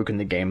like I've broken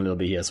the game a little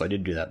bit here, so I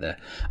did do that there.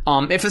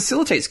 It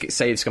facilitates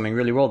saves coming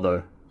really well,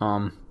 though.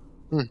 I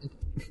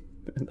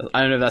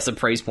don't know if that's a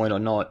praise point or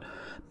not.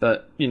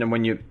 But,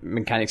 when your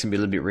mechanics can be a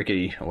little bit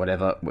rickety or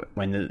whatever,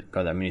 when you've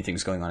got that many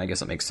things going on, I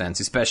guess it makes sense.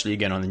 Especially,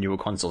 again, on the newer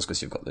consoles,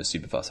 because you've got those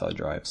super fast hard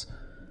drives.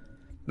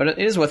 But it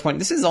is worth pointing.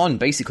 This is on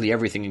basically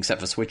everything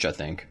except for Switch, I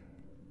think.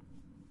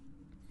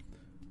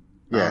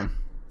 Yeah.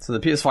 So the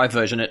PS5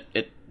 version,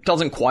 it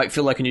doesn't quite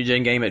feel like a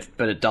new-gen game,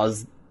 but it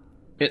does.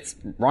 It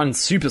runs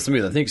super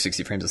smooth, I think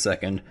 60 frames a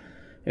second.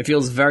 It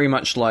feels very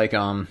much like,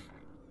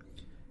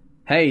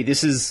 hey,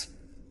 this is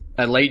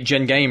a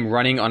late-gen game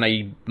running on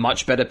a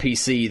much better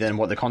PC than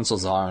what the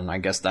consoles are, and I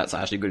guess that's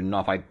actually good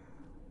enough.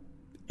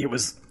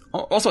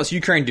 Also, it's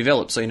Ukraine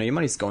developed, so, your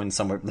money's going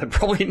somewhere that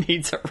probably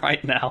needs it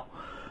right now.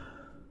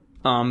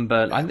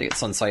 But I think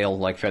it's on sale,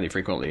 like, fairly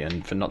frequently,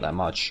 and for not that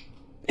much.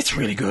 It's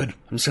really good.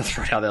 I'm just gonna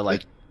throw it out there,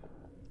 like...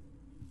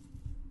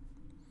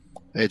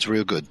 It's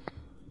real good.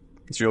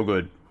 It's real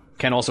good.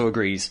 Ken also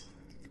agrees.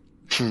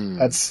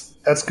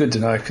 That's good to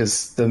know,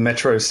 because the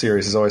Metro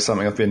series is always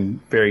something I've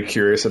been very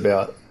curious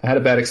about. I had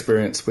a bad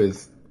experience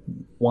with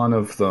one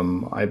of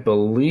them. I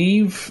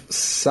believe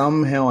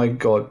somehow I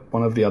got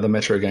one of the other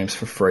Metro games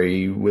for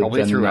free with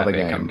probably through another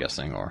Epic, game. I'm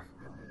guessing, or...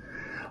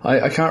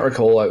 I can't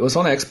recall. It was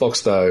on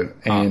Xbox, though,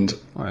 and...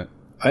 Right.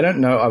 I don't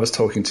know, I was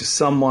talking to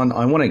someone,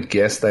 I want to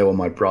guess they were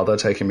my brother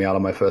taking me out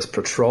on my first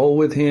patrol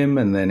with him,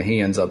 and then he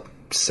ends up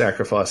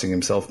sacrificing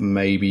himself,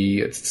 maybe.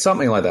 It's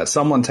something like that.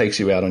 Someone takes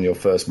you out on your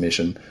first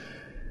mission.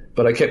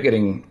 But I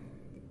couldn't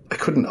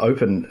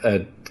open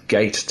a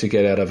gate to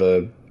get out of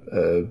a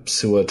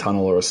sewer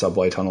tunnel or a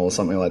subway tunnel or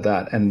something like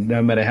that. And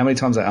no matter how many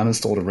times I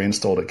uninstalled or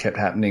reinstalled, it kept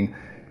happening.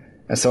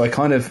 And so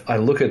I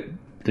look at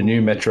the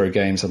new Metro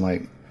games, I'm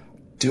like,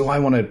 do I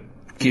want to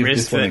give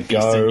this one a go?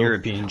 Eastern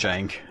European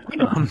jank.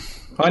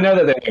 I know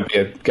that there won't be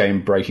a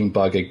game-breaking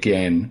bug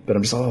again, but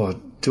I'm just,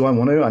 do I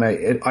want to? And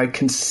I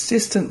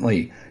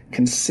consistently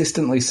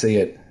see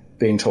it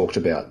being talked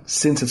about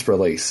since its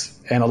release.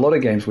 And a lot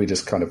of games we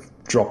just kind of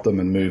drop them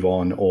and move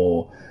on,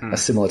 or a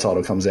similar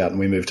title comes out and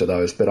we move to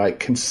those. But I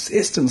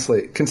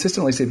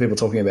consistently see people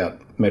talking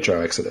about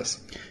Metro Exodus.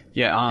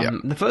 Yeah,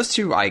 the first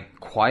two I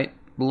quite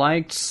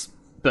liked,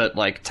 but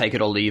like take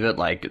it or leave it,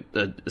 like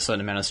a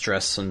certain amount of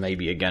stress and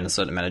maybe again a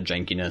certain amount of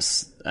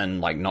jankiness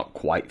and like not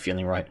quite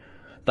feeling right.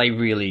 They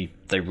really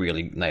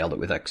nailed it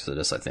with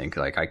Exodus, I think.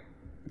 Like I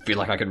feel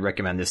like I could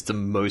recommend this to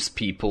most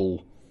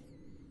people,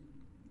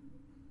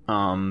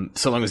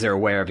 so long as they're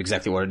aware of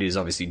exactly what it is.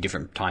 Obviously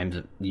different times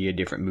of year,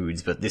 different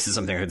moods, but this is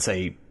something I could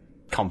say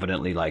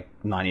confidently, like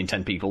 9 in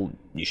 10 people,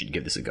 you should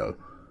give this a go.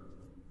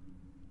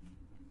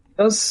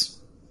 Does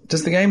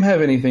the game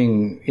have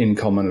anything in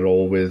common at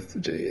all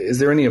with... Is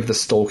there any of the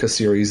Stalker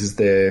series? Is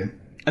there...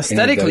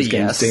 Aesthetically,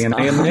 yes.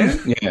 DNA in there?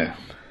 Yeah.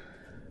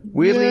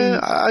 Weirdly... Yeah,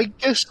 I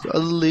guess a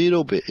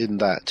little bit in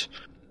that...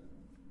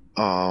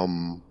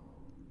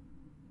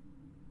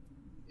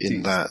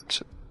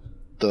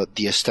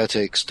 the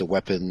aesthetics, the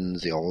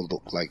weapons, they all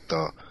look like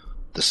the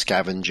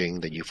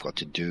scavenging that you've got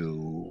to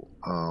do.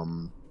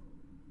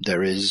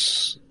 There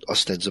is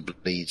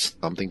ostensibly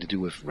something to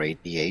do with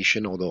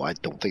radiation, although I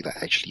don't think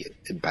that actually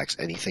impacts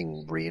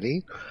anything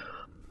really.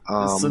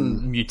 There's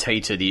some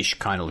mutated-ish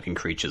kind of looking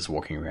creatures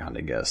walking around,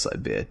 I guess, a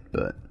bit,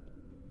 but...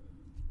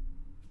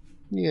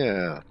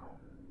 Yeah.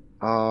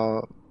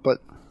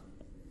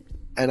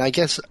 And I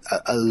guess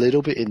a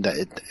little bit in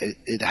that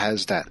it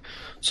has that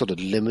sort of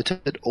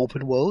limited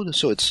open world,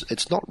 so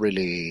it's not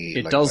really...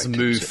 It does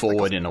move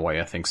forward in a way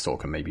I think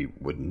Stalker maybe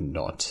would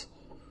not.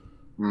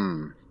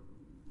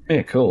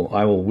 Yeah, cool.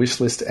 I will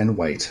wishlist and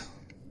wait.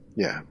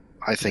 Yeah,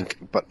 I think,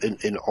 but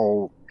in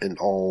all,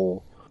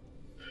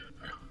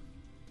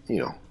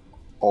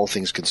 all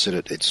things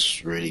considered,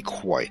 it's really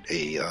quite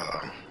an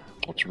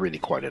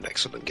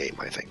excellent game,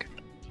 I think.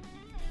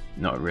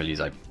 No, it really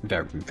is. I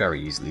very,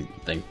 very easily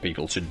think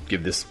people should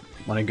give this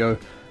one a go.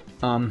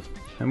 And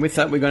with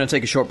that, we're going to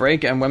take a short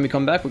break, and when we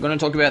come back, we're going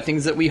to talk about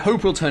things that we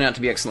hope will turn out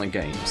to be excellent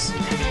games.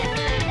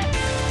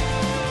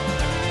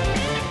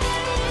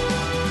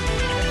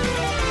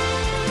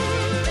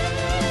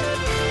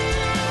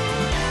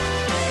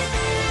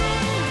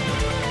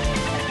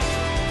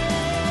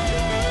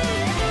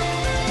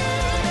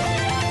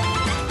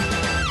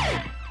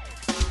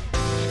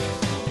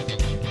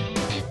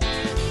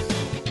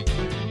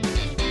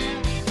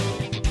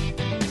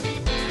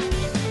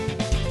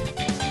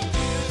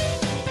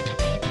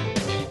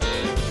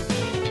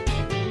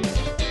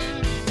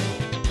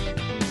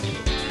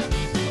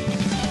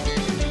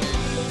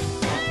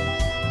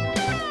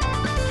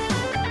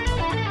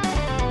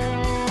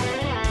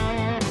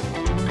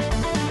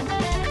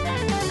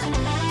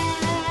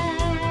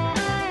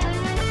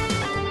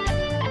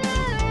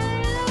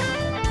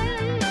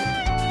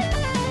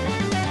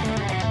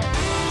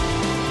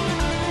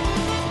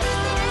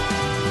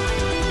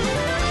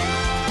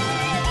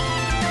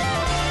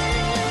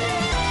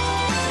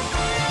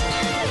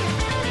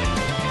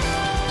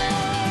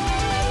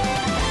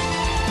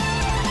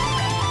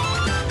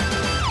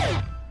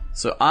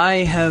 So I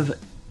have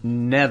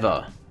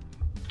never,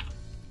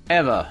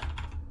 ever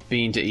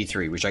been to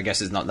E3, which I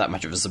guess is not that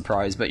much of a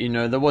surprise, but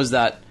there was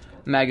that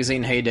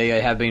magazine heyday.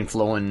 I have been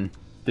flowing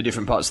the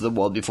different parts of the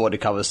world before to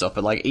cover stuff,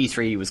 but like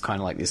E3 was kind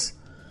of like this...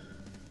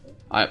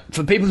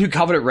 for people who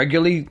covered it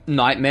regularly,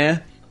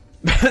 nightmare.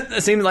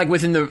 It seemed like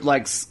within the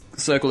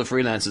circle of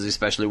freelancers,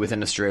 especially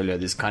within Australia,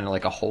 there's kind of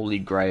like a holy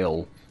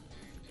grail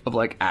of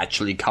like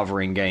actually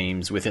covering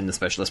games within the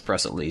specialist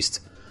press at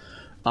least.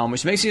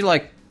 Which makes you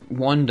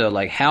wonder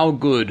how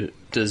good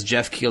does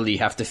Jeff Keighley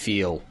have to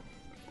feel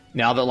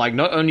now that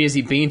not only has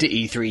he been to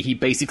E3, he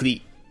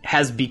basically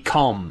has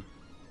become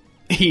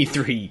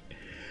E3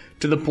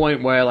 to the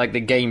point where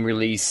the game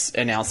release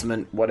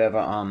announcement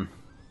whatever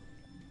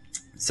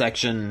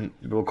section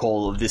we'll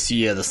call of this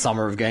year the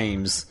summer of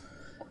games,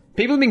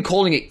 people have been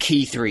calling it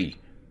Key 3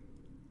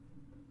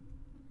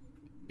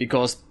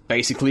 because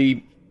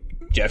basically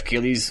Jeff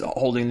Keighley's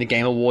holding the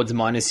Game Awards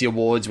minus the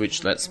awards,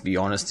 which, let's be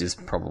honest, is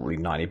probably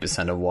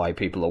 90% of why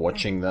people are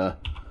watching the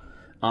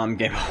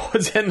Game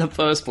Awards in the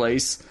first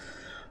place.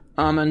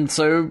 And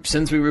so,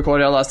 since we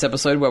recorded our last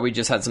episode where we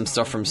just had some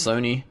stuff from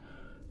Sony,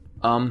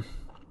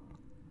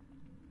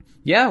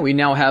 yeah, we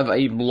now have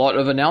a lot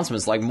of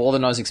announcements, more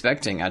than I was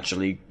expecting,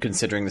 actually,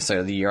 considering the state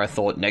of the year. I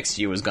thought next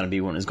year was going to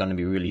be one that was going to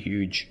be really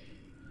huge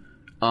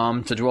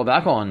to draw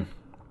back on.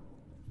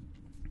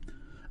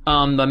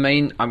 I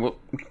will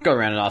go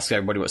around and ask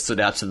everybody what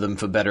stood out to them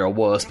for better or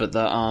worse, but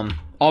the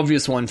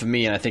obvious one for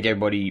me, and I think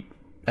everybody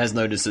has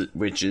noticed it,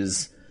 which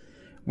is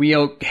we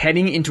are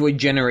heading into a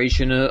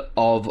generation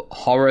of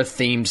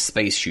horror-themed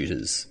space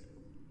shooters.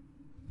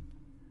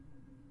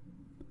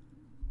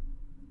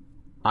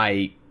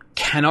 I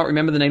cannot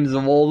remember the names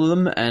of all of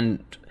them,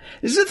 and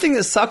this is the thing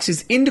that sucks,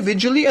 is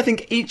individually, I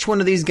think each one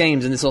of these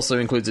games, and this also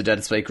includes a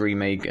Dead Space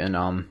remake, and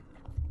I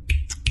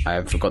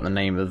have forgotten the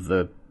name of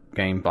the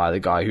game by the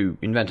guy who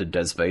invented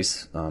Dead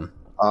Space.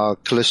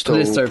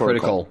 Callisto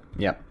Protocol.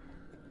 Yep.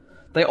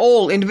 They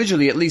all,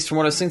 individually, at least from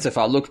what I've seen so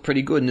far, look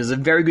pretty good, and there's a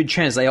very good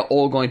chance they are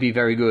all going to be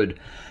very good.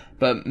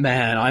 But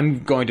man, I'm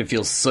going to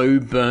feel so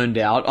burned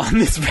out on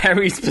this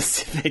very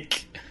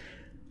specific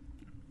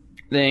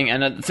thing.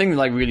 And the thing that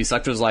like really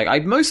sucked was like I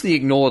mostly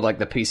ignored like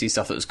the PC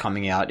stuff that was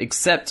coming out,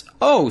 except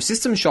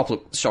System Shock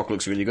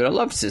looks really good. I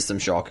love System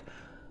Shock.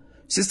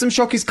 System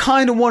Shock is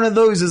kind of one of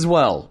those as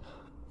well.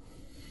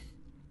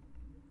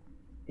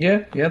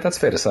 Yeah, that's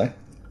fair to say.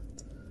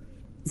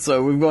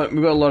 So we've got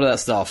a lot of that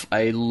stuff.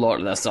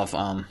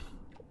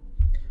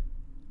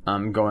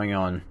 Going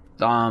on.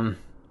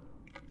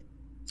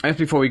 I guess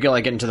before we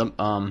get into the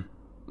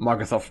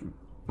Microsoft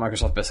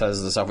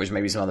Bethesda stuff, which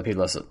maybe some other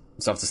people have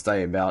stuff to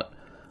say about.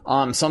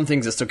 Some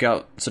things that stood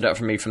out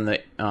for me from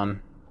the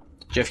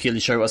Jeff Keighley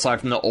show,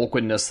 aside from the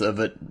awkwardness of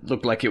it,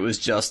 looked like it was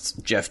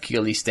just Jeff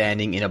Keighley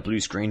standing in a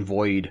blue screen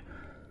void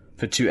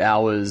for 2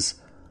 hours.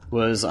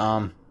 Was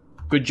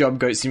good job,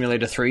 Goat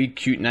Simulator 3,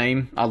 cute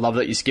name. I love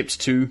that you skipped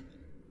 2.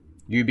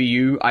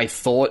 UBU. I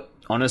thought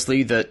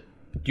honestly that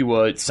you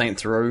were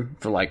Saints Row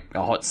for like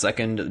a hot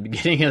second at the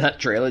beginning of that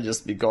trailer,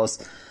 just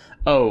because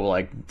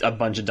like a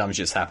bunch of dumb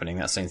shit's happening.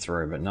 That's Saints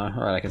Row, but no,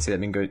 alright, I can see that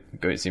being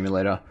Goat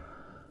Simulator.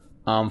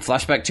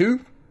 Flashback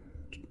 2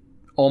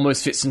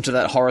 almost fits into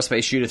that horror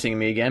space shooter thing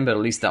me again, but at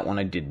least that one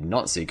I did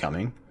not see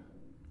coming.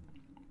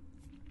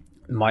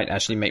 Might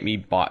actually make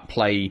me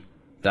play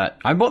that.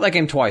 I bought that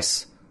game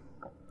twice.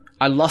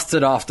 I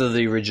lusted after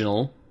the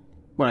original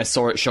when I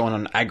saw it shown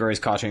on Agro's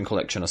Cartoon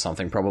Collection or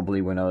something,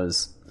 probably when I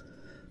was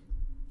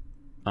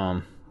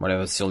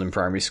still in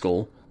primary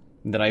school.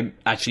 Then I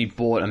actually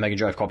bought a Mega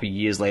Drive copy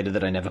years later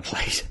that I never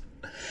played.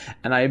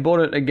 And I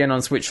bought it again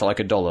on Switch for like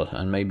 $1,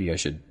 and maybe I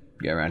should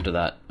get around to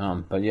that.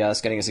 But yeah,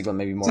 it's getting a sequel,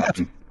 maybe more.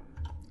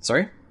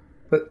 Sorry?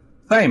 But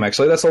same,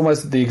 actually. That's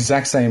almost the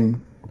exact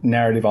same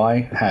narrative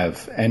I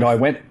have. And I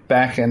went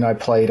back and I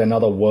played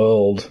Another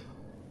World.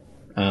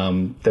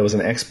 There was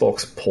an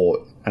Xbox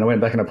port, and I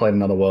went back and I played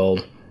Another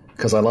World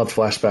because I loved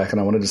Flashback and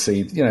I wanted to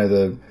see,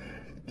 the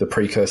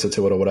precursor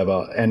to it or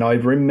whatever. And I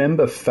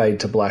remember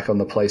Fade to Black on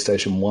the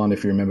PlayStation 1,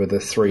 if you remember the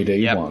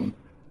 3D one.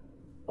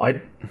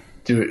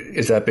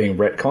 Is that being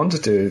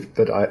retconned?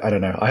 But I don't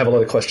know. I have a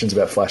lot of questions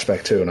about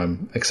Flashback 2, and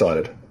I'm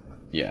excited.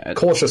 Yeah.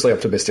 Cautiously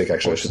optimistic,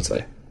 actually, I should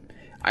say.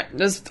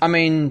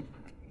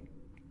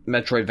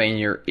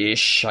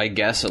 Metroidvania-ish, I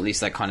guess. At least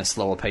that kind of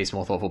slower pace,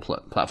 more thoughtful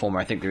platformer.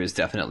 I think there is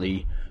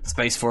definitely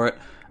space for it.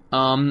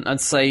 I'd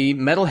say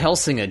Metal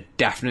Hellsinger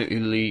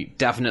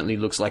definitely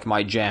looks like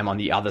my jam on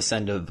the other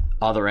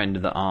end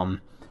of the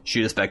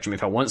shooter spectrum.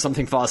 If I want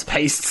something fast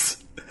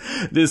paced,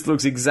 this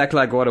looks exactly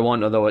like what I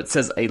want. Although it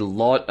says a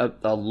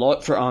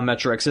lot for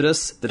Metro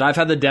Exodus. That I've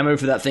had the demo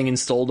for that thing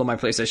installed on my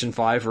PlayStation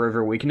 5 for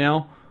over a week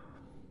now,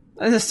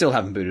 and I still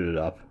haven't booted it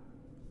up.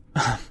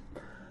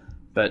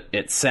 But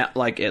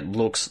it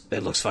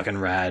looks fucking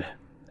rad,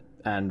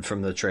 and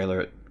from the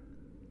trailer,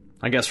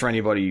 I guess for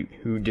anybody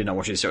who did not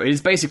watch this show, it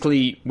is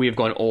basically we have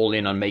gone all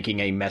in on making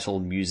a metal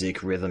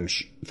music rhythm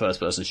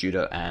first-person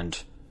shooter,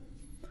 and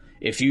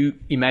if you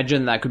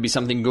imagine that could be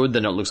something good,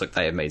 then it looks like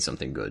they have made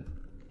something good.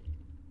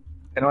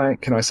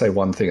 Can I say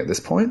one thing at this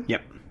point?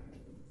 Yep.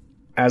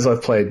 As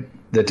I've played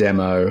the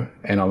demo,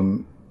 and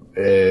I'm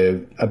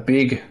a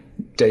big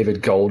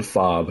David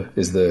Goldfarb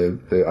is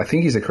I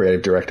think he's a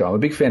creative director. I'm a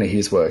big fan of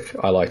his work.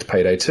 I liked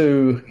Payday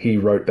 2. He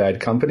wrote Bad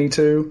Company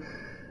 2.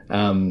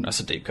 That's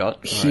a deep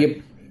cut.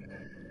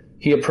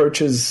 He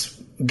approaches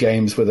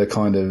games with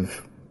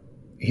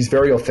he's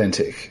very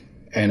authentic,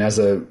 and as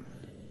a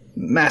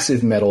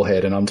massive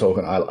metalhead, and I'm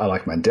talking, I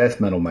like my death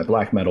metal, my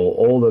black metal,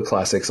 all the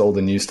classics, all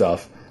the new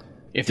stuff.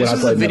 If this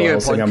was a video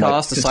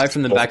podcast, aside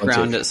from the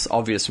background, it's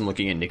obvious from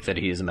looking at Nick that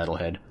he is a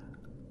metalhead.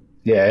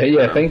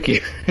 Yeah, thank you.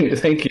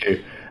 Thank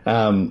you.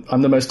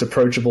 I'm the most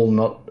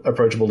not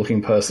approachable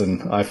looking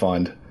person, I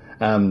find.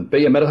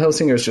 But yeah, Metal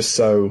Hellsinger is just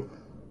so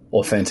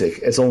authentic.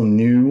 It's all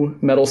new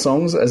metal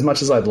songs. As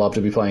much as I'd love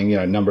to be playing,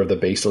 Number of the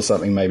Beast or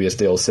something, maybe as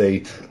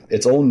DLC,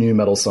 it's all new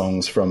metal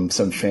songs from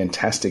some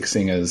fantastic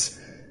singers,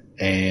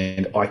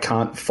 and I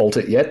can't fault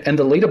it yet. And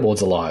the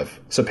leaderboard's alive,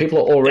 so people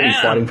are already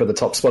fighting for the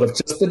top spot of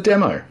just the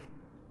demo.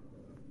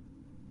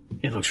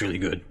 It looks really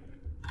good.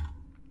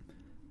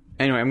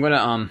 Anyway, I'm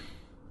gonna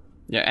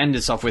end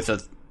this off with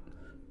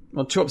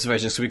two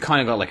observations. So we kind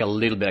of got like a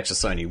little bit extra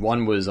Sony.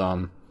 One was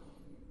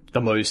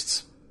the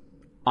most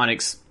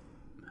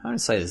how do I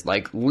say this?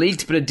 Like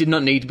leaked, but it did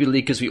not need to be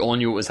leaked because we all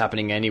knew it was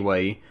happening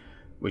anyway,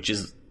 which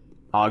is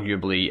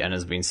arguably, and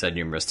has been said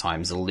numerous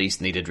times, the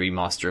least needed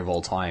remaster of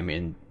all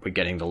time. We're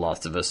getting The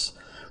Last of Us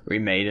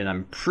remade, and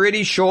I'm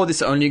pretty sure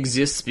this only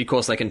exists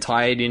because they can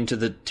tie it into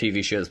the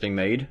TV show that's being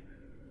made,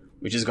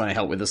 which is going to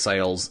help with the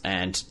sales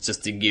and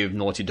just to give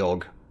Naughty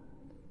Dog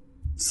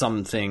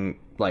something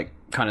like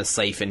kind of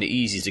safe and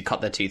easy to cut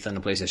their teeth on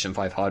the PlayStation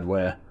 5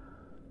 hardware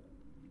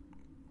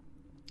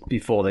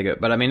before they go.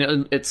 But I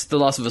mean, it's The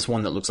Last of Us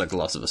 1 that looks like The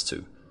Last of Us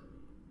 2.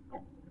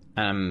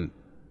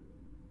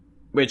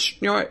 Which,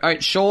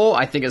 sure,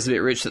 I think it's a bit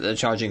rich that they're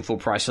charging full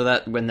price for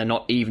that when they're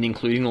not even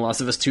including The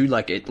Last of Us 2.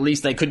 Like, at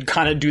least they could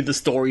kind of do the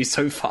story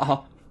so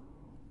far.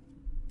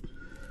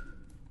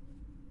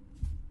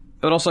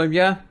 But also,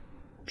 yeah,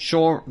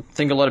 sure, I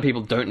think a lot of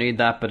people don't need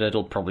that, but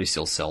it'll probably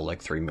still sell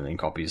like 3 million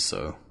copies,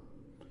 so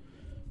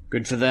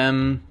good for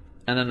them.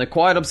 And then the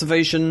quiet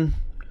observation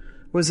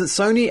was that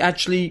Sony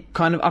actually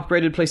kind of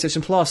upgraded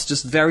PlayStation Plus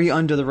just very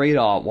under the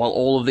radar while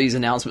all of these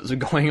announcements were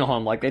going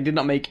on. Like, they did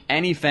not make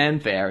any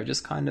fanfare. It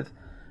just kind of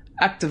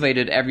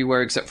activated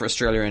everywhere except for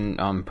Australia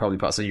and probably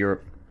parts of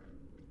Europe.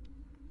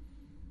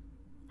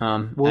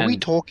 Were we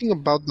talking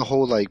about the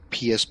whole, like,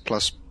 PS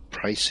Plus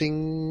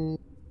pricing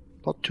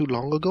not too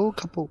long ago?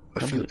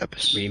 A few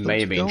episodes We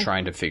may have been ago?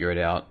 trying to figure it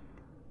out.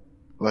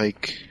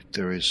 Like,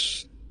 there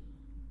is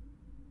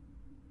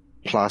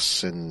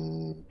Plus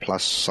and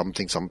Plus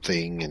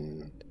something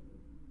and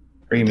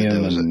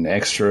Premium and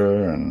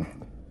extra and...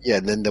 yeah,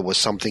 and then there was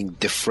something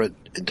different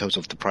in terms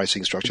of the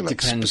pricing structure,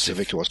 like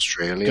specific to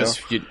Australia. Because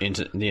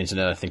the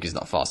internet, I think, is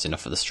not fast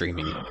enough for the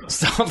streaming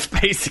stuff,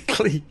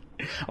 basically.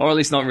 Or at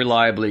least not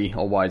reliably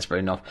or widespread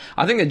enough.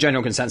 I think the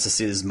general consensus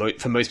is,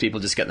 for most people,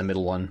 just get the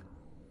middle one.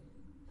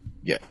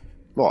 Yeah.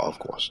 Well, of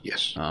course,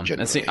 yes.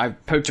 And see, I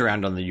poked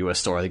around on the US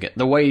store.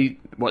 The way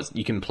what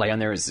you can play on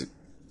there is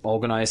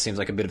organized seems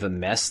like a bit of a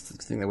mess.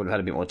 I think they would have had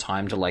a bit more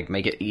time to like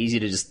make it easy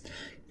to just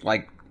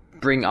like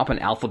bring up an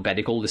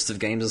alphabetical list of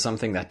games or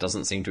something. That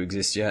doesn't seem to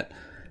exist yet.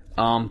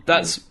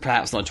 That's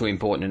perhaps not too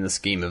important in the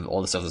scheme of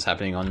all the stuff that's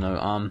happening on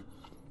though.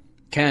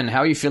 Ken,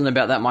 how are you feeling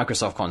about that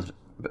Microsoft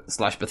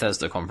 /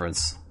 Bethesda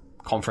conference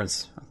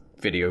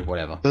video,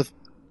 whatever?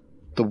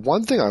 The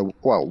one thing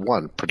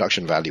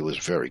production value was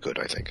very good,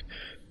 I think,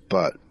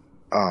 but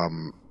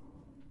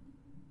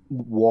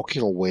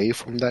walking away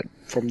from that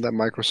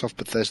Microsoft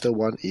Bethesda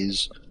one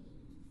is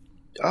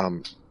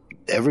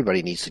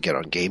everybody needs to get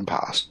on Game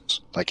Pass.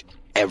 Like,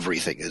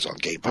 everything is on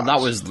Game Pass. Well,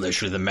 that was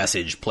literally the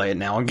message. Play it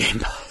now on Game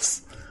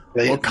Pass.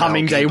 Or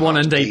coming day one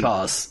on Day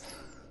Pass.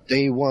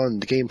 Day one,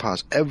 Game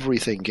Pass.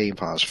 Everything Game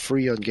Pass.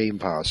 Free on Game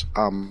Pass.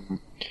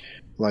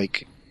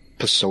 Like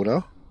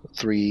Persona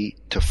 3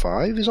 to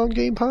 5 is on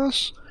Game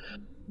Pass.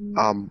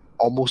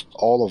 Almost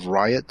all of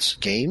Riot's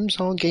games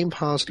are on Game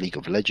Pass. League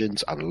of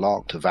Legends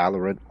unlocked,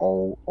 Valorant,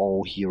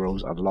 all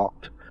heroes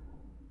unlocked.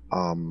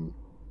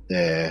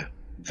 Their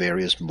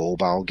various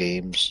mobile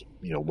games,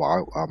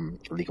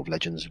 League of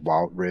Legends,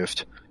 Wild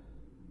Rift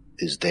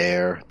is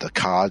there. The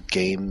card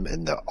game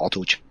and the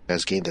auto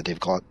chess game that they've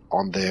got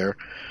on there.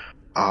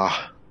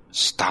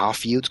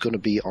 Starfield's going to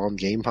be on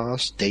Game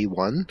Pass day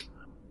one.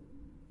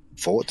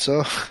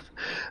 Forza,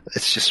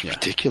 it's just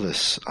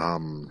ridiculous.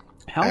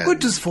 How good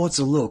does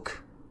Forza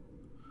look?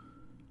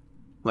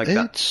 Like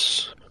that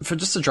for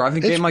just a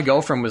driving game. My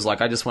girlfriend was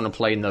like, "I just want to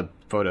play in the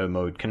photo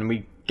mode. Can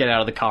we get out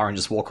of the car and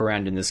just walk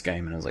around in this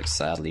game?" And I was like,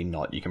 "Sadly,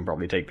 not. You can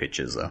probably take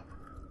pictures though."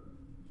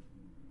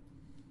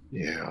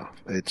 Yeah,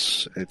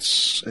 it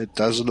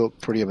does look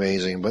pretty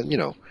amazing, but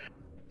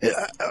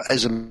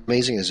as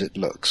amazing as it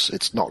looks,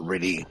 it's not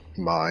really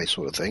my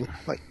sort of thing.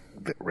 Like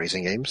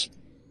racing games,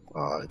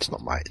 it's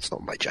not my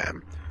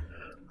jam.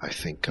 I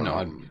think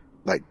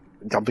like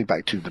jumping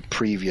back to the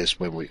previous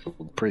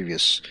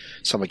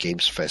Summer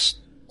Games Fest,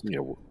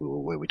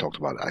 where we talked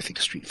about, I think,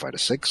 Street Fighter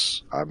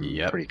 6. I'm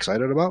pretty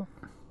excited about.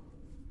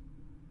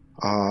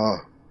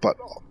 But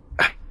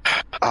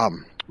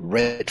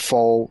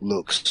Redfall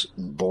looks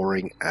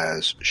boring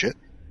as shit.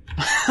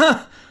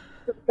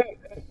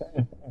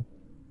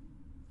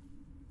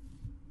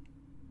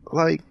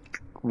 Like,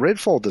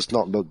 Redfall does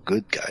not look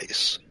good,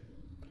 guys.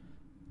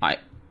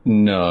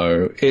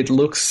 No, it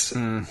looks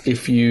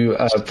if you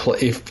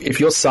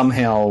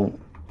somehow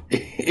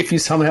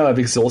have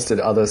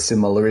exhausted other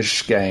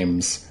similar-ish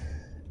games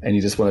and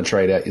you just want to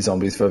trade out your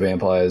zombies for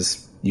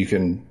vampires, you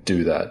can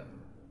do that.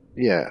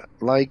 Yeah,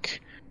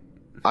 like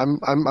I'm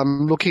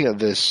looking at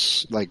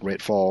this like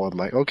Redfall. I'm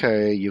like,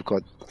 okay, you've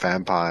got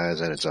vampires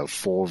and it's a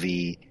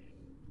 4v4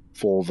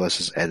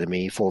 versus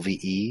enemy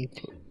 4VE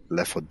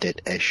Left 4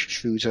 Dead-ish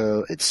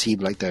shooter. It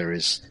seemed like there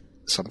is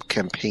some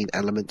campaign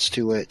elements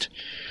to it.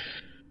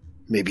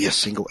 Maybe a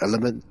single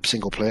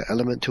player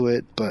element to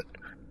it, but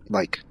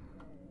like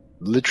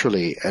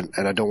literally, and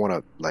I don't want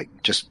to like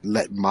just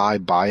let my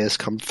bias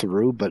come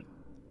through, but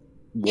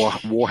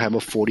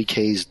Warhammer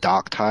 40k's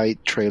Dark Tide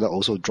trailer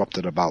also dropped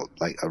at about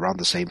like around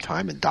the same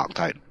time, and Dark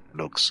Tide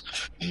looks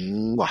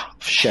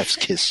chef's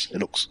kiss. It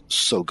looks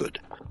so good.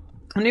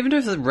 And even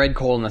if the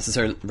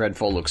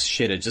Redfall looks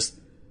shit, it just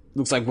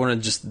looks like one of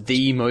just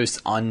the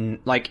most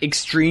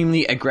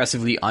extremely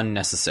aggressively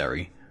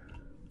unnecessary.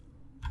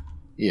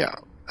 Yeah.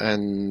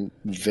 And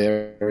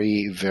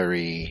very,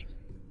 very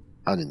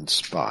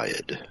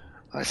uninspired,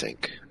 I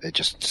think. It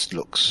just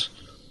looks...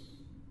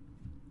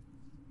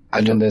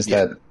 And then there's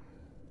the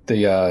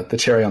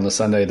cherry on the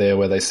sundae there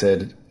where they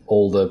said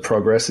all the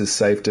progress is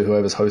saved to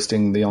whoever's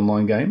hosting the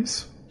online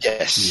games.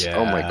 Yes. Yeah,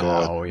 oh my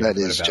god. That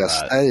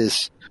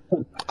is...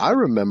 I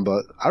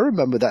remember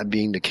that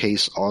being the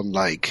case on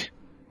like...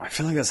 I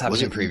feel like that's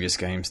happened in previous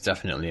games,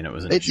 definitely, and it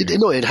was an issue.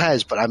 It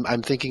has, but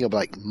I'm thinking of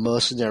like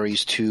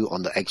Mercenaries 2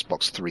 on the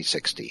Xbox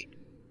 360.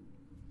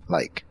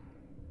 Like,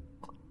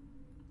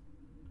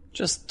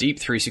 just deep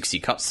 360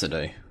 cuts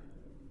today.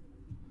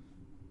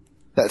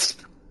 That's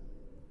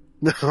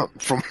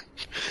from.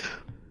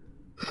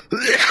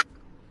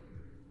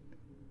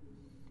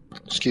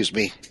 Excuse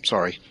me,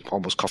 sorry,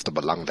 almost coughed up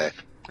a lung there.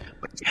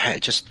 But yeah,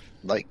 just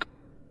like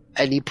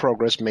any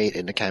progress made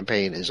in the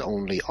campaign is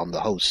only on the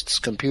host's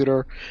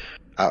computer,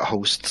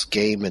 host's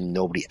game, and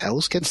nobody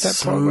else gets that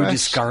progress. So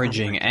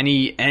discouraging.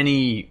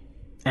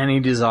 Any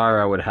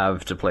desire I would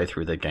have to play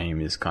through the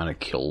game is kind of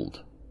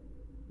killed.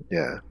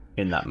 Yeah,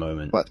 in that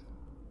moment. But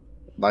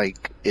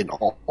like, in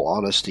all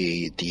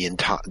honesty,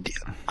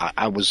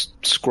 I was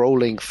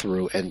scrolling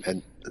through,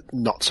 and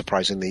not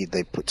surprisingly,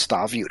 they put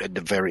Starfield at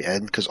the very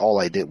end, because all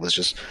I did was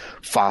just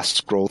fast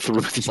scroll through.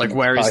 It's like,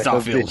 where is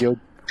Starfield? Video.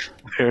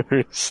 Where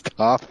is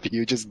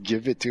Starfield? Just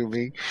give it to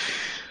me.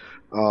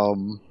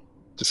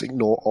 Just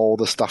ignore all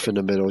the stuff in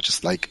the middle.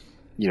 Just like,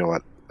 you know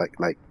what?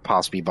 Like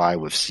pass me by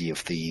with Sea of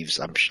Thieves.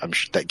 I'm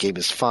sure that game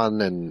is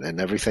fun and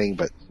everything,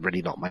 but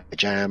really not my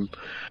jam.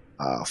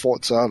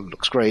 Forza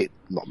looks great,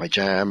 not my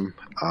jam.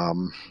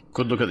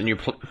 Good look at the new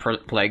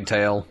Plague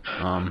Tale.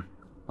 I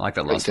like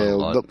that last one a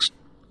lot. Looks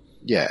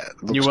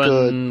new good.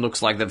 One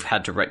looks like they've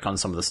had to retcon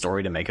some of the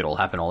story to make it all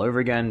happen all over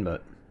again,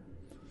 but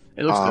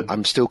it looks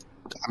good.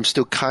 I'm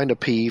still kind of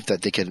peeved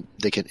that they can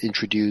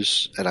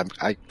introduce, and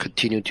I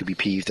continue to be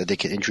peeved that they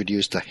can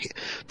introduce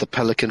the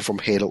Pelican from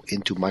Halo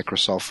into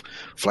Microsoft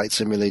Flight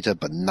Simulator,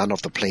 but none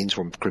of the planes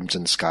from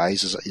Crimson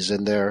Skies is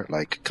in there.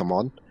 Like, come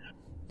on.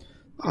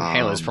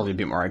 Halo is probably a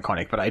bit more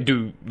iconic, but I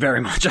do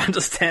very much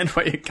understand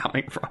where you're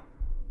coming from.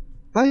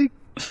 Like,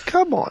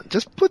 come on,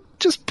 just put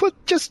the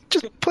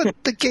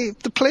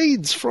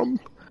planes from.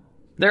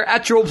 They're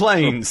actual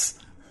planes.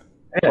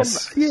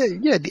 Yes.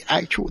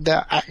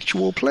 They're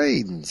actual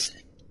planes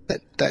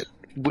that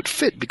would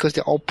fit, because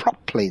they're all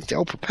prop planes, they're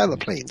all propeller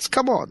planes.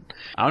 Come on,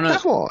 I don't know.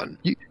 Come on.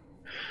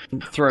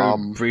 Throw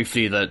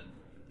briefly that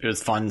it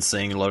was fun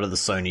seeing a lot of the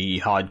Sony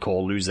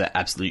hardcore lose their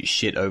absolute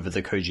shit over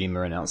the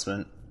Kojima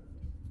announcement.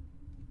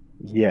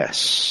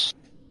 Yes.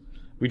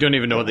 We don't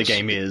even know what the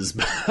game is,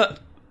 but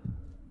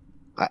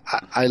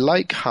I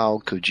like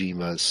how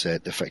Kojima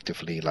said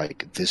effectively,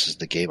 like, this is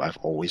the game I've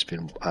always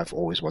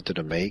wanted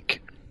to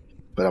make.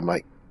 But I'm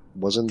like,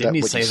 wasn't that what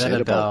you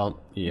said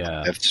about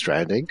Death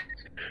Stranding?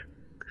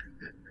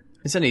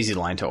 It's an easy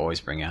line to always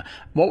bring out.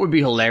 What would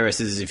be hilarious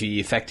is if he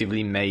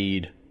effectively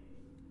made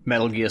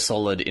Metal Gear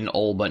Solid in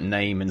all but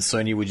name, and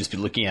Sony would just be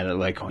looking at it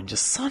like, going,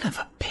 just son of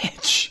a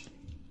bitch.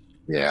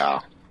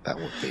 Yeah,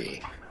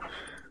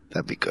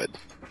 that'd be good.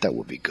 That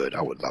would be good.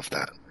 I would love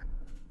that.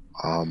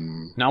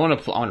 Now I want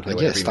to play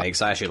whatever he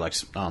makes. I actually like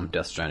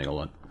Death Stranding a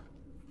lot.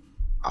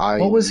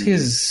 What was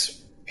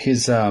his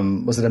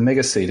was it a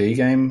Mega CD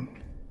game?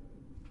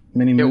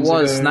 Many moons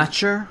ago?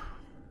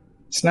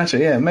 Snatcher,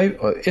 yeah. Maybe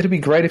it'd be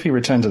great if he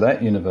returned to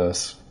that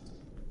universe.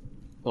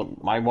 Well,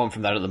 my one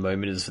from that at the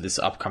moment is for this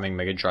upcoming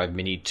Mega Drive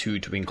Mini 2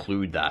 to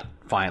include that,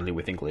 finally,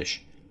 with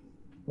English.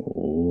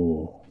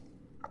 Ooh.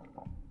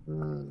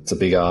 It's a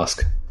big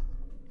ask.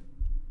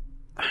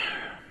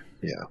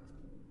 Yeah.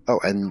 Oh,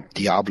 and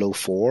Diablo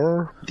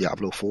 4?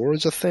 Diablo 4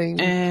 is a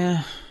thing?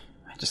 I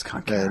just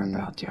can't care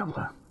about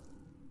Diablo.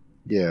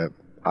 Yeah,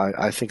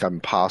 I think I'm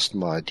past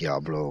my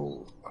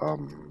Diablo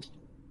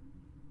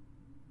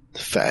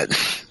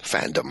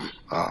fandom.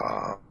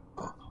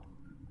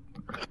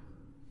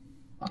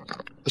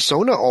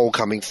 Persona all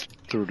coming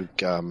through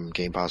the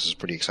Game Pass is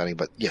pretty exciting,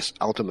 but yes,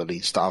 ultimately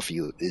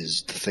Starfield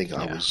is the thing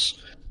I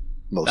was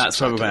most That's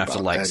why we're going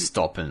to have to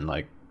stop and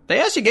they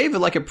actually gave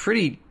it a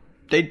pretty,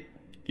 they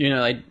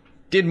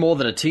did more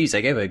than a tease.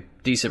 They gave a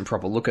decent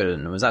proper look at it,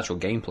 and it was actual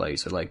gameplay,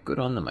 so good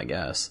on them, I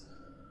guess.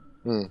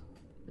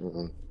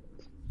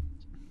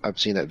 I've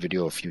seen that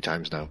video a few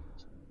times now.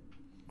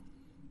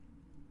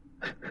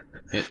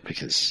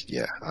 Because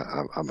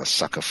I'm a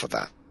sucker for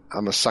that.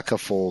 I'm a sucker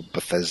for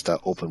Bethesda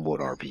open world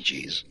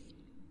RPGs.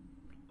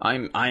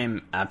 I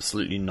am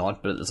absolutely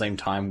not, but at the same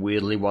time,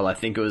 weirdly, while I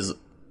think it was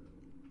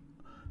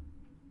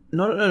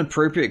not an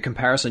appropriate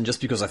comparison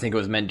just because I think it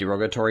was meant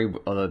derogatory,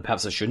 or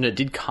perhaps I shouldn't, it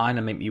did kind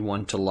of make me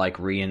want to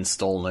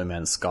reinstall No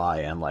Man's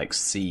Sky and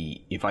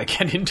see if I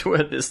get into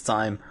it this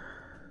time.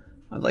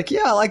 I'm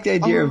I like the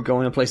idea of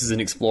going to places and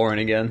exploring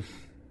again.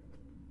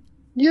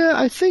 Yeah,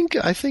 I think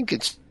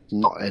it's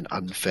not an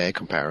unfair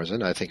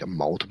comparison. I think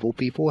multiple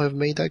people have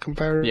made that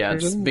comparison. Yeah,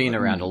 it's been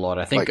around a lot.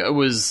 I think it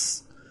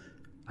was,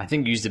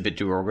 used a bit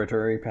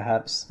derogatory,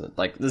 perhaps.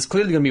 But there's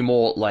clearly going to be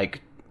more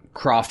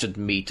crafted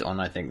meat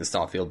on, I think, the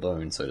Starfield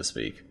bone, so to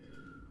speak.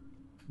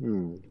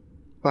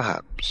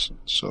 Perhaps.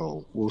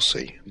 So we'll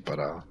see. But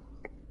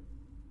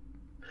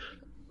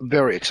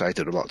very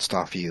excited about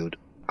Starfield.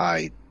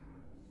 I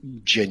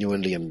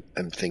genuinely am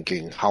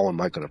thinking, how am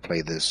I going to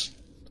play this?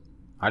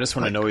 I just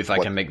want to know if I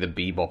can make the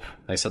Bebop.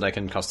 They said I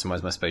can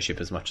customize my spaceship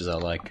as much as I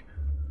like.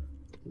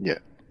 Yeah.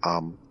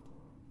 Well,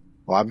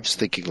 I'm just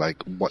thinking,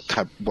 what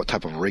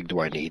type of rig do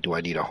I need? Do I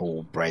need a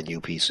whole brand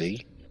new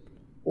PC?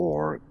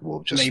 Or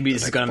will just... Maybe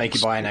this is going to make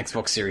you buy an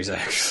Xbox Series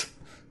X.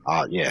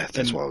 Yeah,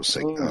 that's what I was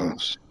thinking.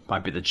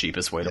 Might be the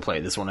cheapest way to play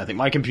this one. I think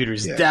my computer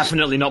is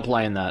definitely not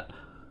playing that.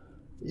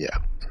 Yeah.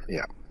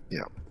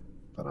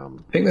 But, I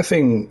think the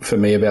thing for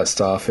me about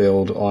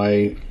Starfield,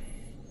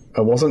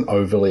 I wasn't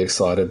overly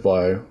excited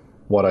by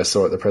what I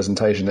saw at the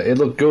presentation. It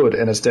looked good,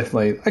 and it's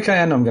definitely okay.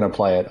 And I'm going to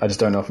play it. I just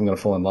don't know if I'm going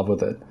to fall in love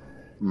with it.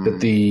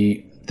 But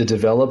the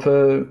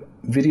developer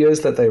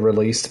videos that they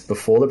released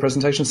before the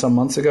presentation some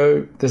months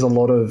ago, there's a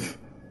lot of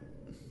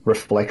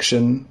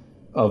reflection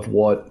of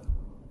what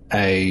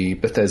a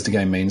Bethesda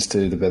game means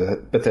to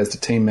the Bethesda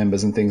team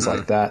members and things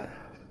like that.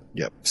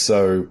 Yep.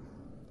 So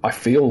I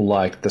feel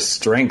like the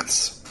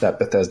strengths that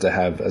Bethesda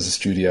have as a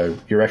studio,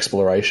 your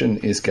exploration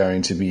is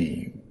going to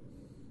be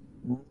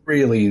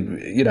really,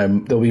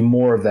 there'll be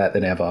more of that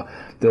than ever.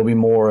 There'll be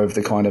more of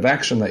the kind of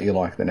action that you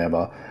like than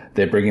ever.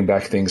 They're bringing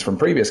back things from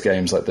previous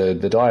games like the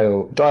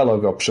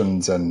dialogue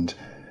options, and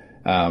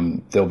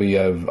there'll be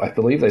I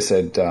believe they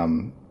said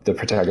the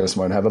protagonist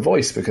won't have a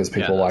voice because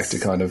people like to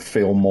kind of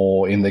feel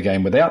more in the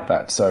game without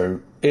that. So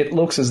it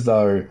looks as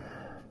though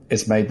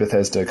it's made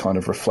Bethesda kind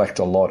of reflect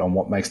a lot on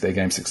what makes their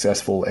game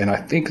successful. And I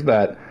think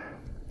that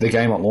the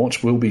game at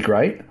launch will be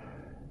great,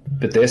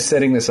 but they're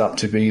setting this up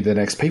to be the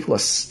next. People are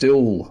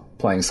still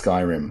playing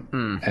Skyrim,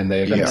 and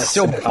they're going to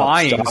still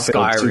buying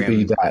Skyrim to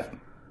be that.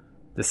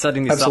 They're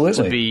setting this up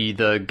to be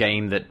the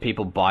game that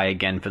people buy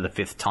again for the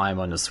 5th time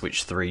on the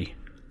Switch 3.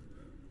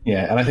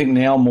 Yeah, and I think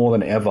now more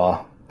than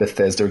ever,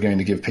 Bethesda are going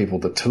to give people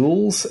the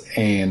tools,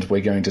 and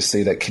we're going to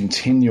see that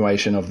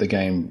continuation of the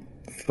game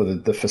for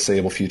the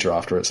foreseeable future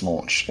after its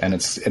launch, and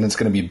it's going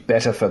to be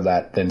better for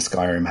that than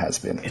Skyrim has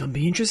been. It'll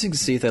be interesting to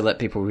see if they let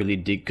people really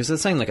dig, because they're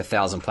saying like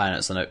 1,000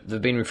 planets, and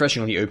they've been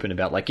refreshingly open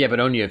about like, but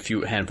only a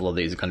handful of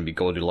these are going to be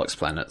Goldilocks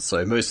planets,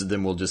 so most of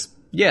them will just,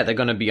 they're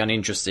going to be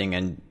uninteresting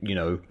and,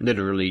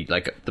 literally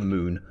like the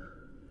moon,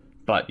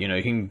 but,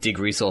 you can dig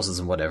resources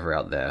and whatever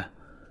out there.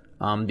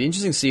 Be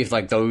interesting to see if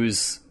like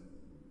those,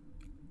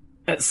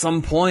 at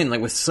some point,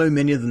 like with so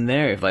many of them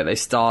there, if like they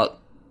start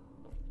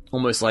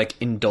almost like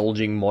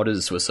indulging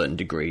modders to a certain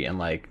degree and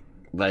like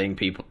letting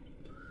people,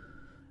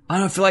 I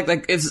don't feel like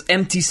it's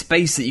empty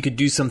space that you could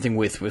do something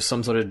with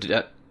some sort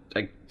of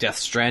like Death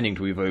Stranding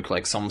to evoke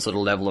like some sort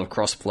of level of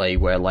crossplay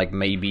where like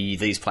maybe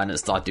these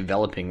planets start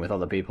developing with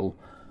other people.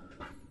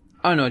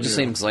 I don't know, it just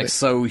seems like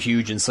so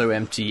huge and so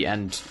empty,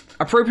 and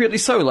appropriately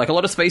so. Like a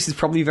lot of space is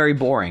probably very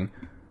boring.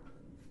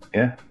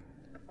 Yeah.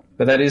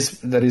 But that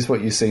is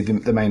what you see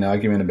the main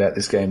argument about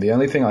this game. The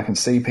only thing I can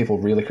see people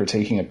really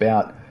critiquing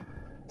about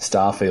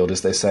Starfield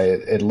is they say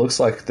it looks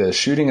like the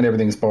shooting and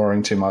everything's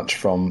borrowing too much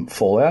from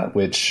Fallout,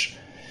 which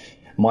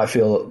might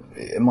feel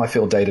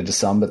dated to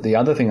some. But the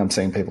other thing I'm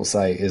seeing people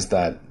say is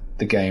that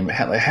the game,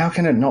 how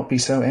can it not be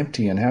so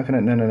empty, and how can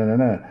it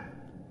no.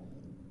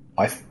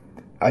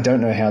 I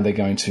don't know how they're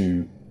going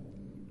to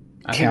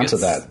counter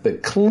that,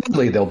 but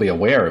clearly they'll be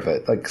aware of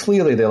it. Like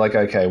clearly they're like,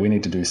 okay, we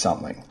need to do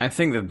something. I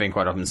think they've been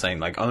quite often saying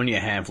like only a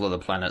handful of the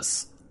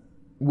planets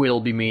will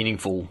be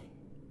meaningful,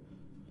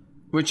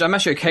 which I'm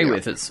actually okay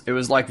with. It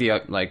was like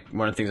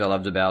one of the things I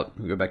loved about,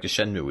 we go back to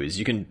Shenmue, is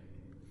you can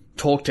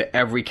talk to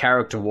every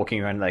character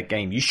walking around that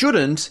game. You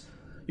shouldn't.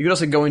 You could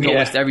also go into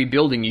almost every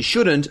building. You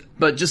shouldn't,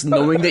 but just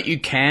knowing that you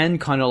can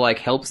kind of like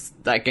helps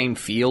that game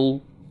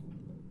feel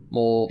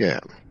more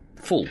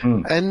full.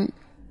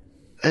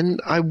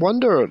 And I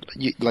wonder,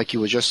 like you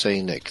were just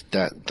saying, Nick,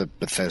 that the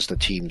Bethesda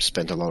team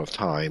spent a lot of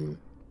time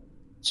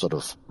sort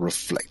of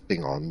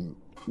reflecting on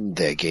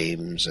their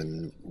games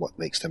and what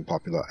makes them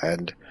popular,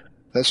 and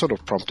that sort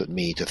of prompted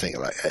me to think,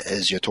 like,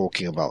 as you're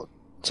talking about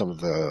some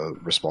of the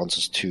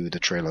responses to the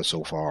trailer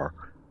so far,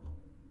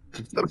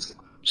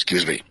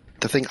 excuse me,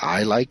 the thing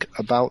I like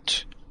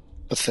about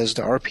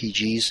Bethesda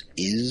RPGs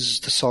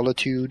is the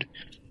solitude,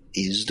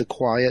 is the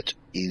quiet,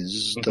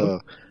 is the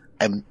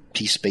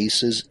empty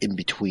spaces in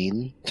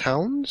between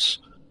towns,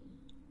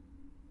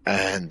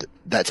 and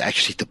that's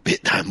actually the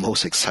bit that I'm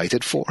most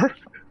excited for.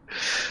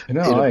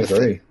 I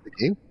agree.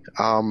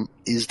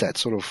 Is that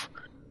sort of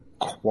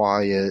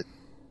quiet,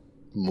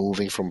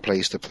 moving from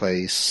place to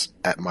place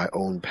at my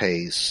own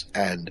pace,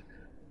 and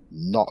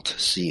not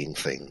seeing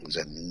things,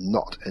 and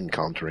not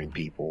encountering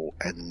people,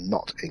 and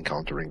not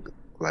encountering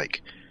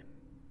like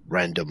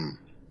random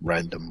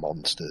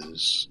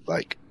monsters.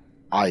 Like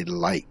I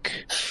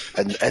like,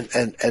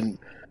 and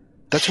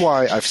that's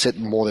why I've said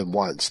more than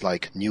once,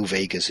 like New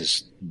Vegas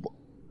is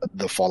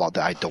the Fallout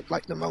that I don't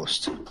like the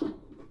most.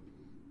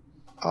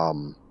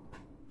 Because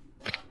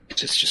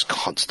it's just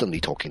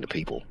constantly talking to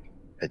people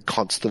and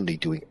constantly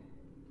doing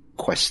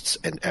quests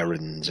and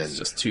errands, and it's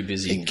just too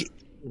busy.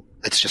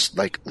 It's just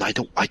like I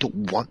don't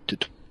want to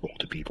talk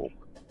to people.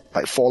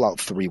 Like Fallout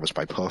 3 was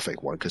my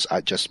perfect one, because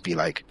I'd just be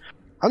like,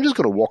 I'm just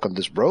gonna walk on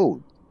this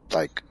road.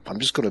 Like I'm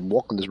just gonna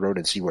walk on this road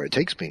and see where it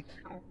takes me.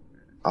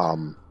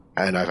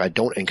 And if I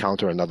don't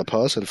encounter another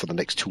person for the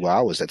next 2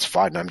 hours, that's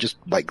fine. I'm just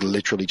like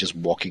literally just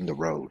walking the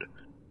road,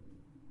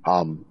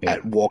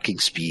 at walking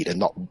speed and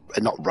not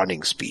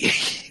running speed.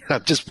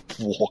 I'm just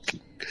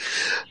walking.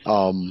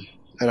 And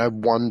I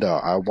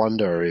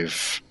wonder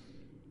if,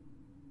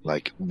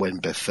 like,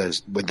 when the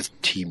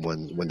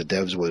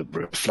devs were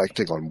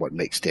reflecting on what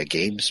makes their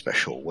game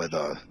special,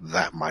 whether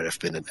that might have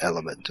been an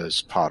element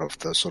as part of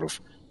the sort of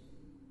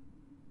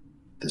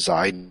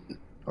design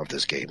of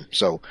this game.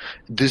 So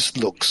this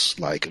looks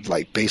like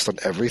based on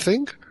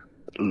everything,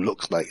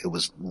 looks like it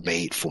was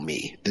made for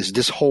me.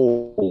 This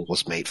whole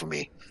was made for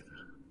me.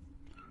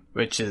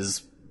 Which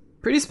is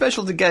pretty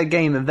special to get a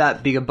game of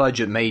that big a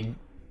budget made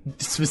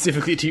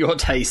specifically to your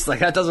taste. Like,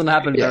 that doesn't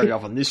happen very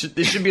often. This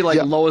should be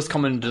like lowest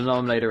common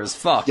denominator as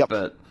fuck.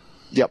 But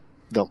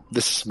no,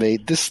 this is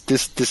made. This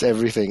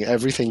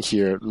everything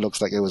here looks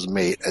like it was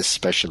made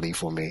especially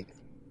for me.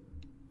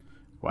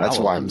 Wow, that's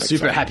why I'm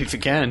super happy for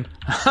Ken.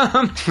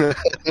 I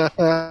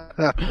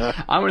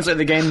want to say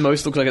the game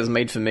most looks like it's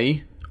made for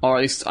me, or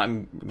at least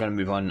I'm going to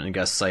move on and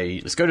guess say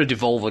let's go to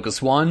Devolver,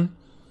 because one,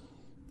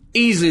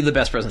 easily the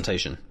best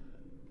presentation.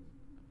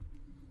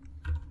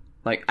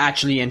 Like,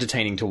 actually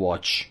entertaining to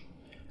watch.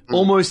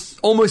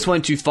 Almost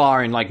went too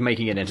far in, like,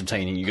 making it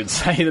entertaining, you could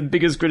say. The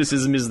biggest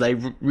criticism is they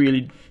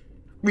really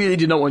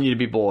did not want you to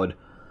be bored.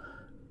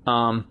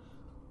 But,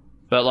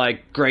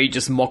 like, great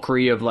just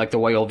mockery of, like, the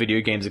way all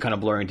video games are kind of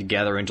blurring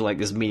together into, like,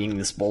 this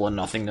meaningless ball of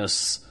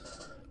nothingness.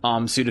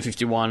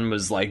 Suda51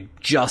 was,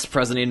 like, just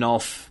present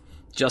enough,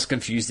 just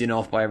confused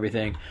enough by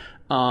everything.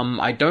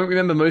 I don't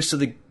remember most of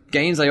the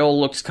games. They all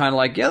looked kind of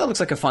like, yeah, that looks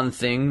like a fun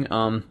thing.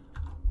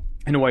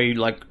 In a way,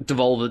 like,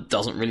 Devolver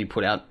doesn't really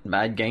put out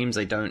bad games.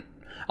 They don't.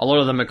 A lot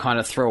of them are kind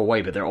of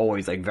throwaway, but they're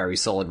always, like, very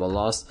solid while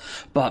last.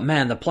 But,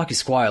 man, the Plucky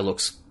Squire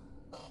looks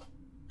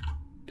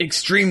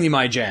extremely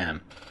my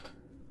jam.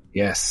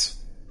 Yes.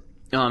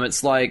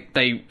 It's like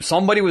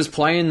somebody was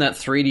playing that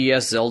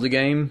 3DS Zelda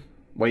game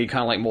where you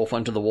kind of, like, morph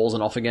onto the walls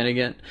and off again,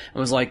 and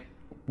was like,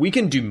 we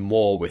can do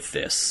more with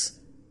this.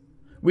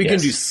 We can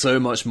do so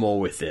much more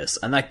with this.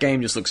 And that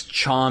game just looks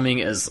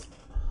charming as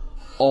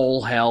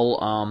all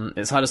hell.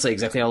 It's hard to say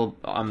exactly how,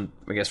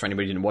 I guess for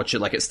anybody who didn't watch it,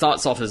 like, it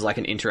starts off as like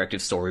an interactive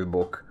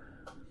storybook,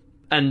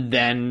 and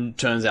then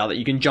turns out that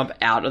you can jump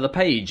out of the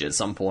page at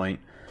some point.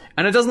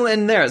 And it doesn't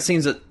end there. It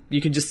seems that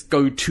you can just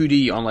go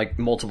 2D on, like,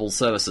 multiple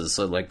services,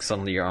 so, like,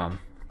 suddenly you're,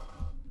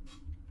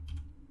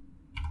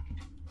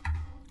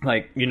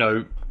 like, you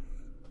know,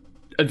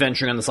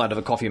 adventuring on the side of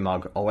a coffee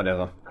mug, or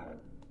whatever.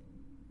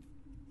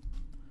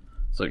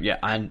 So, yeah,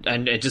 and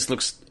it just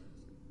looks...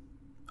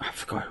 I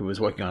forgot who was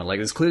working on it. Like,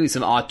 there's clearly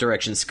some art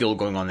direction skill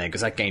going on there,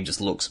 because that game just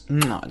looks,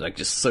 like,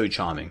 just so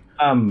charming.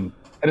 An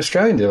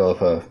Australian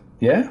developer,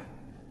 yeah?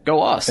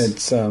 Go us.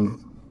 It's,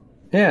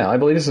 yeah, I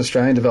believe it's an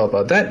Australian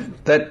developer.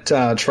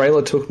 That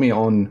trailer took me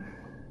on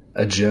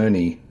a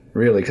journey,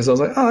 really, because I was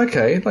like, oh,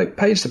 okay, like,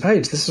 page to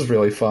page, this is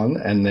really fun,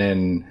 and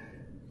then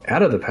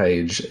out of the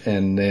page,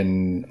 and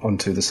then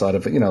onto the side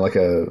of it, you know, like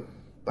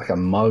a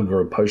mug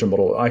or a potion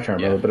bottle, I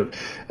can't remember, but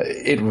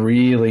it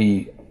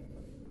really...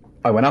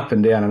 I went up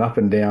and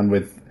down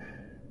with...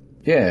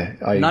 Yeah,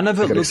 None of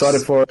it got looks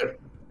excited for it.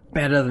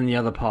 Better than the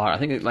other part. I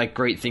think, like,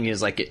 great thing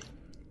is, like, it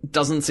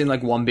doesn't seem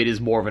like one bit is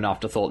more of an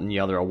afterthought than the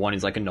other, or one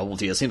is, like, a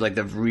novelty. It seems like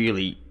they've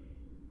really...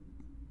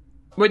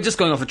 We're just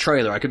going off a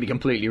trailer, I could be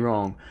completely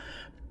wrong.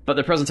 But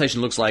the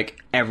presentation looks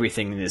like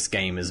everything in this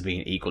game is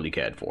being equally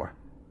cared for.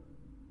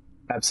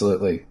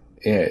 Absolutely.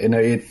 Yeah, you know,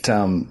 it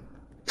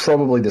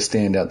probably the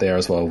standout there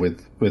as well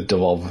with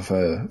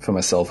Devolver for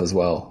myself as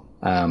well.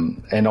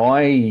 And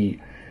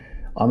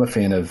I'm a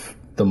fan of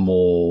the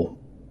more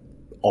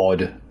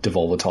odd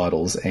Devolver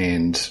titles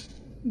and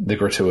the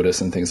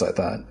gratuitous and things like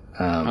that.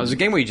 It was a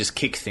game where you just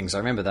kick things. I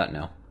remember that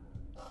now.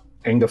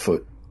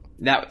 Angerfoot.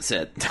 That's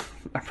it.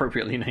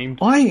 Appropriately named.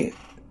 I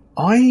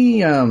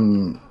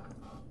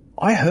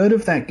heard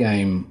of that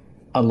game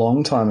a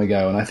long time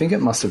ago, and I think it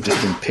must have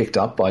just been picked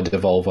up by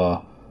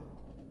Devolver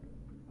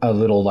a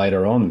little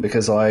later on,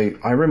 because I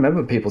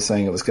remember people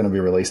saying it was going to be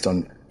released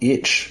on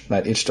itch,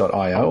 that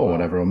itch.io or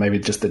whatever, or maybe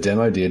just the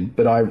demo did.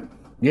 But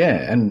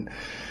and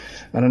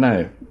I don't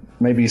know,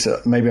 maybe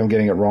I'm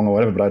getting it wrong or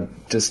whatever, but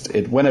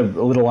it went a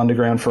little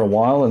underground for a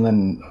while, and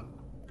then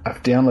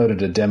I've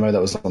downloaded a demo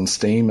that was on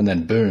Steam, and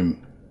then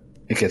boom,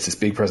 it gets this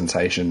big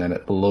presentation, and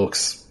it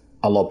looks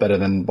a lot better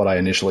than what I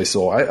initially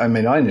saw. I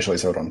mean, I initially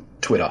saw it on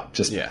Twitter,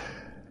 just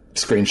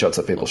screenshots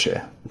that people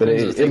share. But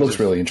it looks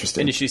really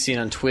interesting. Initially seen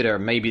on Twitter,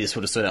 maybe this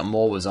would have stood out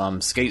more, was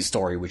Skate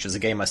Story, which is a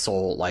game I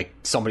saw, like,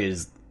 somebody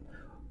has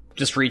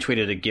just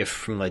retweeted a GIF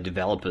from the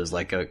developers,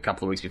 like, a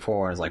couple of weeks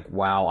before, and I was like,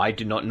 wow, I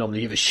do not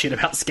normally give a shit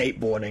about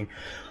skateboarding.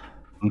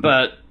 Mm-hmm.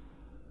 But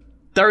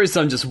there is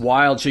some just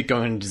wild shit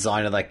going in the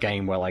design of that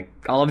game where, like,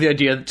 I love the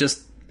idea that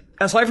just,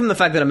 aside from the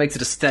fact that it makes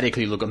it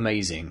aesthetically look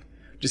amazing,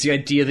 just the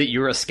idea that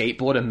you're a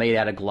skateboarder made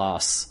out of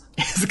glass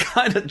is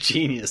kind of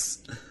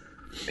genius.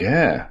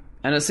 Yeah.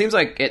 And it seems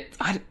like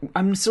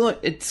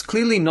it's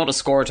clearly not a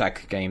score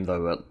attack game,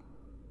 though, at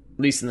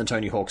least in the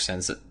Tony Hawk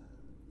sense.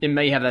 It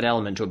may have that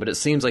element to it, but it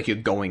seems like you're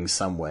going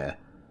somewhere.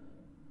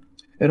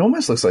 It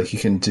almost looks like you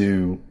can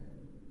do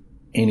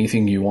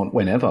anything you want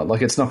whenever.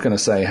 Like, it's not going to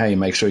say, hey,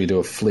 make sure you do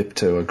a flip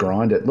to a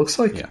grind. It looks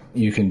like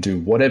you can do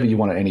whatever you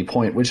want at any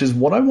point, which is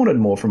what I wanted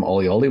more from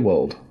Oli Oli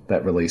World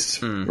that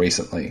released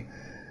recently.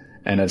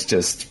 And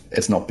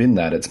it's not been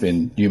that. It's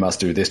been, you must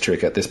do this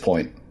trick at this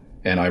point,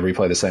 and I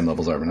replay the same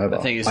levels over and over.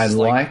 The thing is, I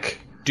like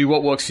do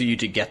what works for you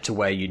to get to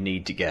where you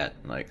need to get.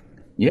 Like,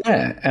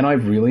 yeah, and I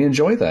really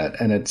enjoy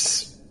that. And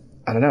it's,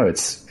 I don't know,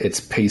 it's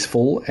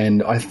peaceful,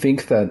 and I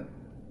think that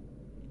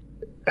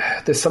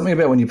there's something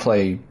about when you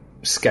play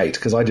Skate,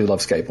 because I do love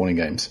skateboarding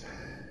games.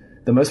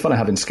 The most fun I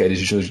have in Skate is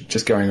usually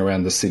just going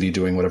around the city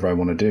doing whatever I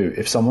want to do.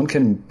 If someone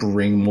can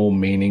bring more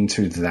meaning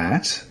to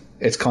that,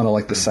 it's kind of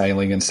like the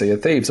sailing in Sea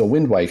of Thieves or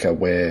Wind Waker,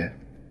 where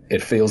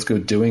it feels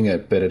good doing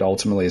it, but it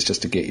ultimately is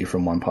just to get you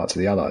from one part to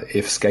the other.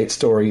 If Skate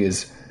Story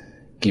is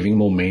giving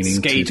more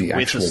meaning to the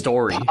actual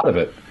story part of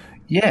it,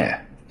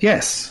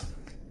 yes,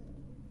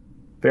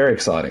 very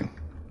exciting.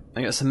 I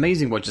think it's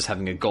amazing what just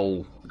having a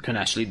goal can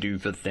actually do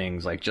for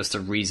things, like just a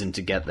reason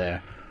to get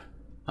there.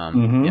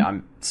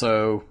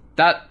 So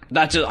that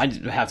just, I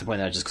have to point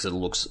that out just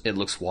because it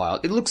looks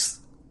wild. It looks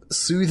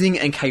soothing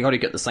and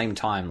chaotic at the same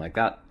time, like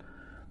that.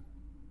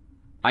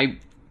 I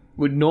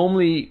would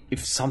normally,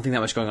 if something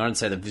that much going on, I'd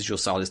say the visual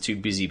style is too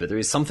busy, but there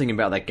is something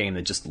about that game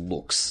that just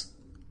looks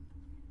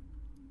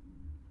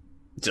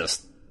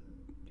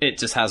it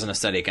just has an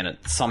aesthetic and it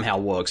somehow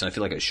works, and I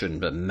feel like it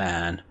shouldn't, but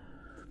man.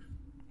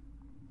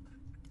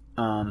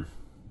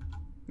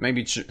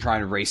 Maybe try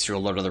and race through a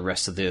lot of the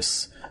rest of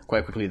this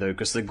quite quickly, though,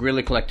 because the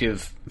Guerrilla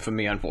Collective, for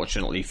me,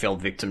 unfortunately, fell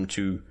victim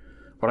to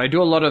what I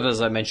do a lot of,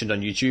 as I mentioned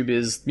on YouTube,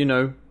 is,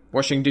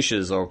 washing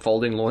dishes or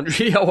folding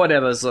laundry or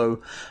whatever,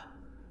 so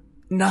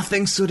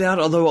nothing stood out,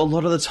 although a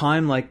lot of the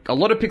time, like, a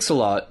lot of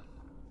pixel art,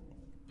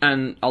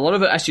 and a lot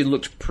of it actually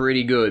looked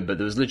pretty good, but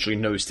there was literally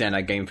no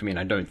standout game for me, and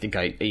I don't think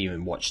I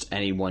even watched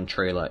any one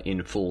trailer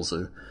in full,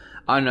 so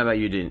I don't know about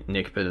you,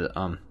 Nick, but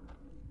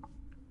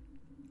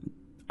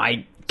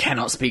I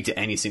cannot speak to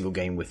any single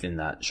game within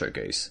that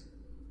showcase.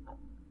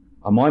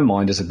 My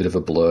mind is a bit of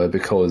a blur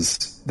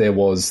because there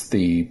was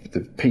the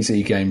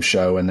PC game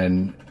show, and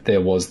then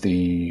there was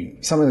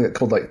something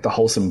called like the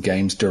Wholesome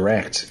Games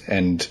Direct,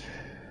 and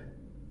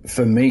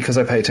for me, because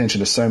I pay attention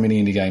to so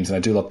many indie games and I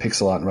do love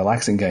pixel art and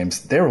relaxing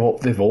games, they've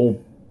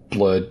all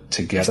blurred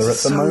together at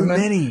the moment. So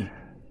many.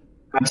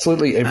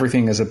 Absolutely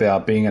everything is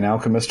about being an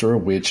alchemist or a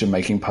witch and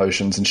making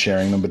potions and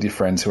sharing them with your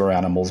friends who are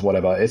animals,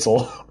 whatever. It's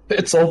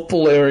all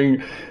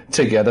blurring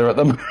together at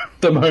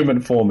the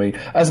moment for me.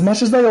 As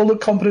much as they all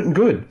look competent and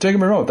good, don't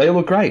get me wrong, they all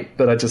look great,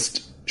 but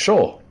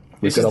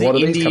we've got a lot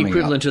of these coming up. This is the indie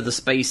equivalent of the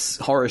space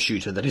horror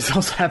shooter that is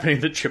also happening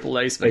in the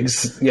AAA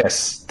space.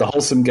 Yes, the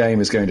Wholesome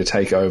game is going to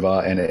take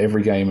over, and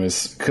every game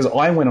is... Because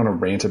I went on a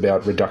rant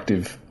about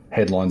reductive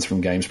headlines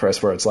from Games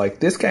Press where it's like,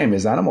 this game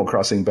is Animal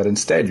Crossing, but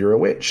instead you're a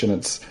witch, and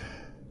it's...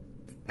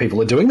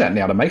 People are doing that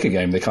now to make a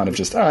game. They're kind of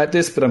just, all right,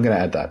 but I'm going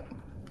to add that.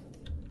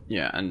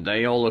 Yeah, and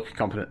they all look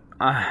competent.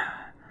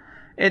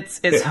 It's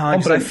hard,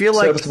 because I feel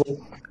like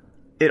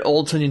it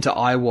all turned into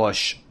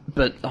eyewash,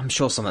 but I'm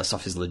sure some of that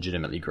stuff is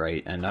legitimately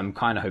great, and I'm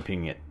kind of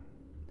hoping it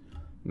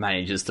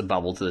manages to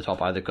bubble to the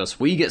top, either because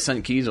we get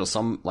sent keys or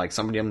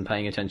somebody I'm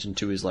paying attention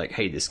to is like,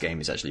 hey, this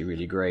game is actually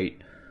really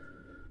great.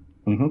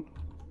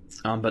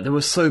 Mm-hmm. But there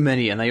were so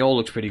many, and they all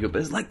looked pretty good, but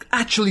there's like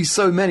actually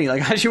so many.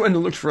 Like, I actually went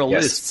and looked for a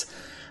list.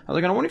 I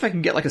was like, I wonder if I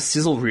can get like a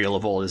sizzle reel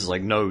of all this.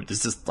 Like, no,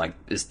 this is like,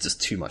 it's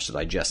just too much to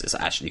digest. It's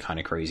actually kind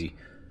of crazy.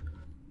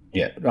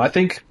 Yeah, I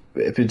think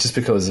just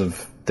because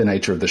of the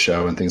nature of the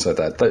show and things like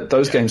that,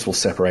 those games will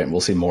separate, and we'll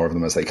see more of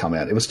them as they come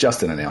out. It was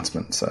just an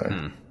announcement,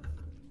 so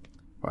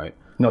right,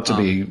 not to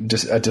be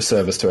a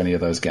disservice to any of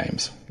those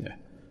games. Yeah.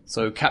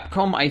 So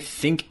Capcom, I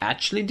think,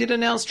 actually did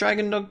announce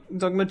Dragon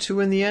Dogma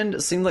 2 in the end.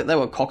 It seemed like they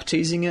were cock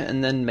teasing it,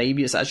 and then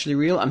maybe it's actually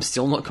real. I'm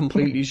still not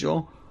completely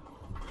sure.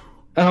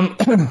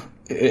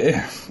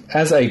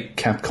 As a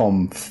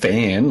Capcom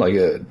fan, like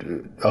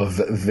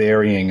of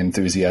varying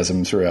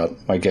enthusiasm throughout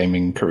my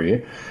gaming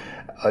career,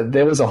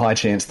 there was a high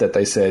chance that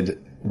they said,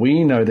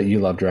 we know that you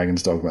love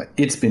Dragon's Dogma.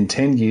 It's been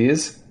 10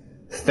 years.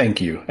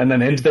 Thank you. And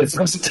then ended their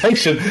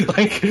presentation.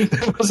 Like,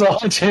 there was a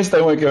high chance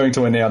they weren't going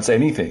to announce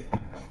anything.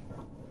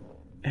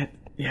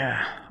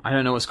 Yeah, I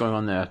don't know what's going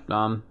on there.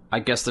 I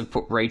guess they've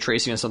put ray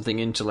tracing or something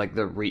into like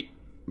the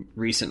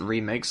recent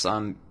remakes.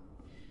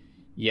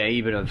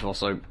 Yay, but I've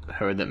also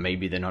heard that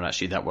maybe they're not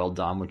actually that well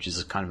done, which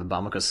is kind of a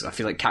bummer, because I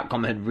feel like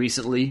Capcom had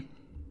recently,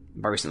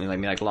 by recently,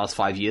 like the last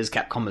 5 years,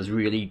 Capcom has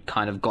really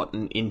kind of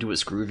gotten into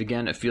its groove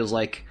again. It feels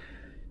like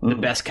the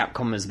best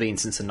Capcom has been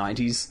since the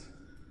 90s.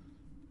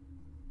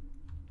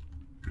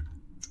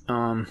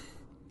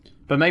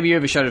 But maybe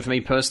overshadowed for me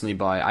personally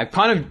by... I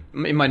kind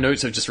of, in my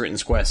notes, have just written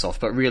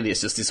Squaresoft, but really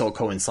it's just this all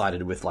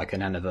coincided with like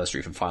an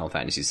anniversary from Final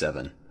Fantasy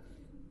VII.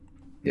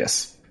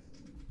 Yes.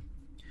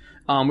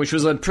 Which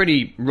was a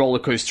pretty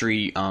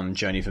rollercoastery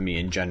journey for me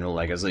in general.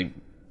 Like,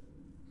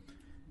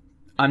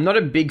 I'm not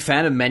a big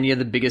fan of many of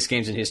the biggest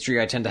games in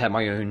history. I tend to have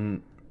my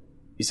own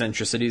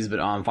eccentricities, but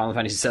Final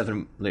Fantasy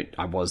VII,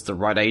 I was the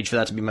right age for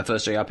that to be my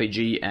first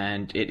JRPG,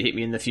 and it hit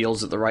me in the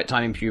feels at the right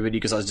time in puberty,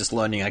 because I was just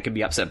learning I could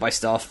be upset by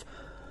stuff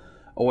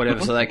or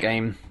whatever. So that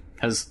game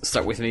has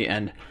stuck with me,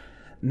 and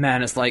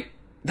man, it's like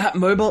that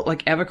mobile,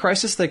 like Ever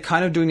Crisis, they're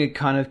kind of doing it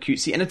kind of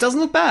cutesy, and it doesn't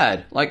look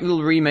bad. Like, a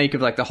little remake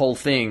of like the whole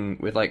thing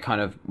with like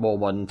kind of more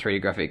modern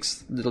 3D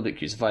graphics, a little bit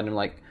cutesified, and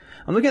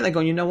I'm looking at that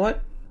going, you know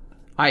what?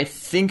 I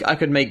think I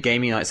could make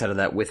gaming nights out of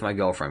that with my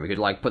girlfriend. We could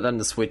like put that on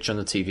the Switch on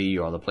the TV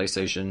or the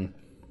PlayStation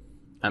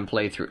and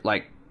play through.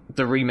 Like,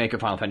 the remake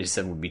of Final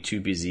Fantasy VII would be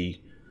too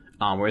busy,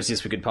 whereas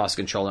this we could pass a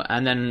controller,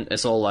 and then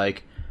it's all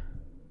like,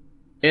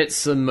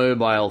 It's a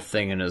mobile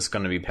thing and it's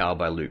going to be powered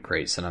by loot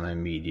crates, and I'm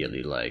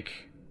immediately like,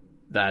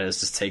 that has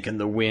just taken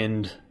the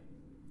wind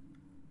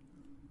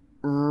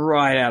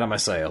right out of my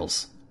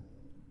sails.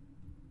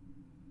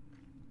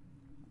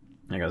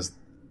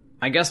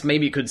 I guess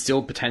maybe it could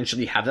still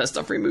potentially have that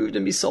stuff removed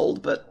and be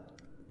sold, but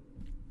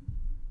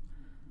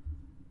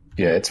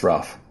yeah, it's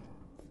rough.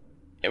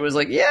 It was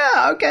like,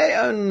 yeah, okay,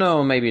 oh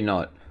no, maybe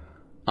not.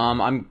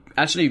 I'm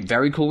actually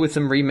very cool with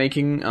them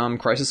remaking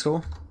Crisis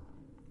Core.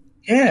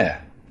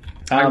 Yeah.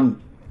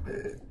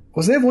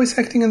 Was there voice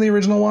acting in the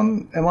original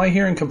one? Am I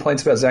hearing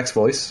complaints about Zach's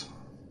voice?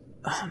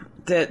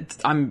 It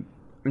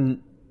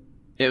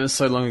was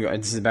so long ago,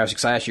 it's embarrassing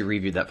because I actually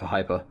reviewed that for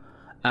Hyper.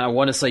 And I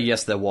want to say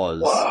yes, there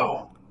was.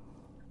 Whoa.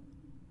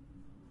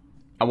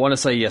 I want to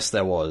say yes,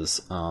 there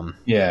was.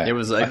 Yeah. It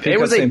was a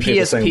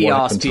PSP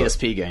ass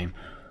PSP game.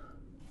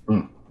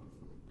 Mm.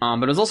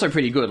 But it was also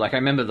pretty good. Like, I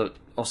remember that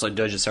also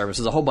Dirge of Cerberus.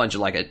 There's a whole bunch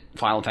of like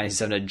Final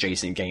Fantasy VII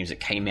adjacent games that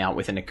came out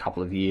within a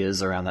couple of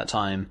years around that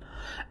time.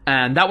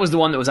 And that was the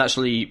one that was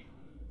actually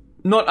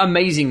not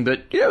amazing,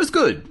 but it was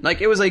good.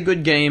 Like, it was a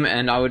good game,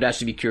 and I would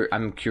actually be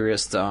I'm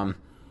curious to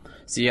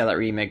see how that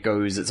remake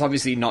goes. It's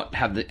obviously not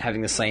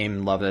having the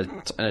same love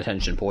and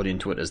attention poured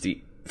into it as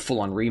the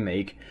full-on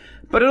remake,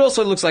 but it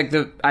also looks like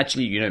they're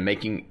actually,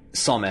 making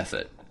some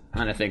effort.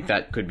 And I think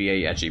that could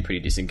be actually a pretty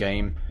decent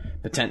game.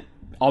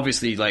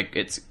 Obviously, like,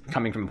 it's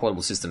coming from a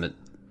portable system,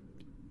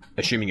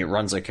 assuming it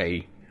runs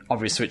okay,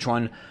 obvious Switch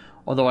one.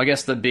 Although I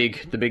guess the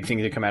big thing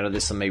to come out of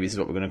this, and maybe this is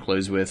what we're going to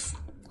close with,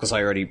 because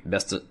I already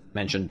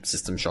mentioned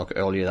System Shock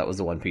earlier, that was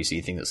the one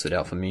PC thing that stood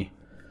out for me,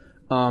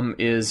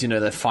 is,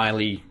 they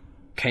finally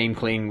came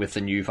clean with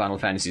the new Final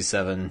Fantasy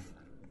VII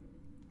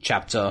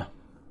chapter,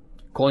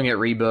 calling it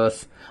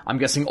Rebirth. I'm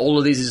guessing all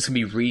of these is just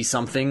going to be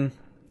re-something.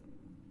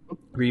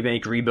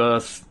 Remake,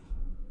 Rebirth,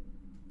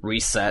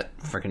 Reset,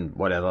 freaking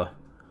whatever.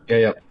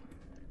 Yeah.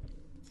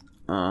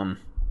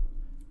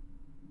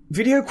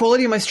 Video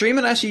quality of my stream,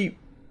 and actually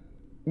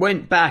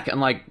went back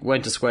and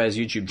went to Square's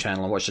YouTube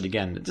channel and watched it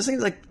again. It just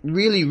seems like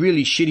really,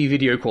 really shitty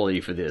video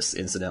quality for this,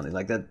 incidentally.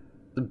 Like, the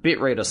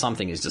bitrate or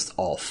something is just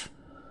off.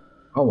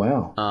 Oh,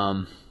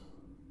 wow.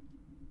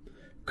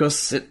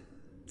 Because it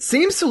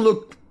seems to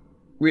look...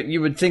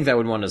 You would think that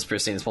would want as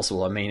pristine as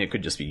possible. I mean, it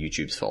could just be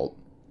YouTube's fault.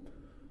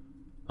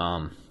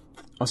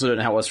 Also don't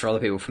know how it was for other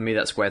people. For me,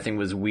 that Square thing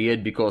was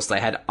weird because they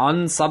had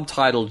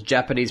unsubtitled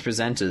Japanese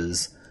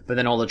presenters, but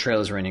then all the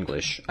trailers were in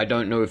English. I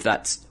don't know if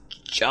that's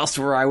just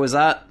where I was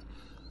at.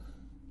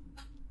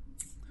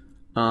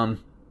 My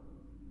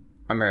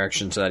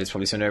reaction to that is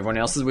probably similar to everyone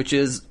else's, which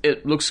is,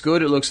 it looks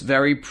good, it looks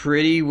very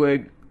pretty.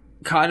 We're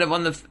kind of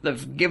on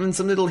they've given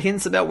some little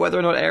hints about whether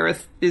or not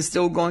Aerith is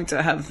still going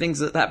to have things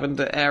that happen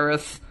to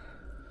Aerith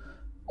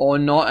or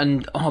not,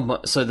 and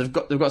so they've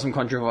got some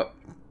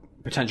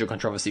potential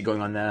controversy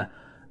going on there.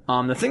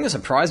 The thing that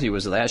surprised me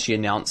was that they actually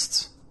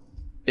announced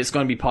it's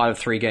going to be part of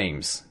 3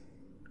 games.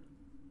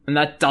 And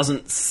that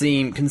doesn't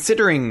seem,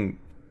 considering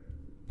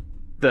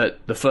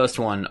that the first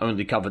one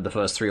only covered the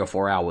first 3 or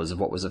 4 hours of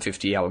what was a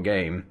 50-hour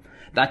game,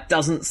 that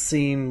doesn't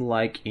seem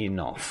like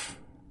enough.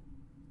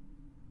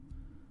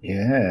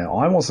 Yeah,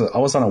 I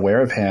was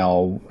unaware of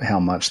how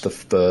much the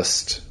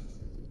first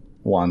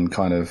one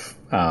kind of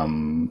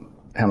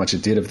how much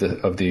it did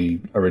of the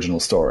original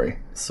story.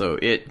 So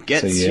it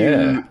gets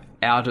you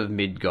out of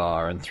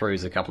Midgar and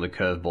throws a couple of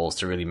curveballs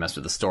to really mess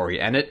with the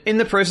story. And in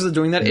the process of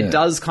doing that, it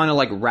does kind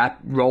of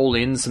roll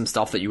in some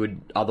stuff that you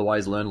would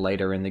otherwise learn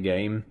later in the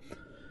game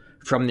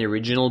from the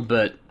original.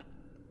 But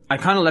I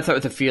kind of left that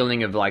with the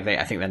feeling of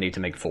I think they need to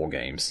make 4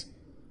 games.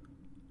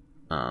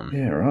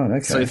 Yeah, right. Okay.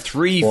 So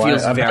 3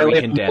 feels very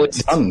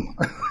condensed.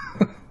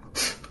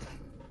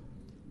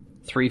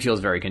 3 feels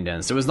very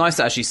condensed. It was nice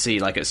to actually see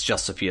it's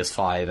just a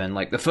PS5, and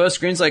the first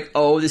screen's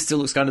this still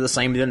looks kind of the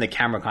same, but then the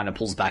camera kind of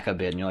pulls back a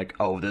bit and you're like,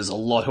 oh, there's a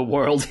lot of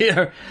world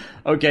here.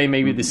 Okay,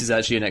 maybe this is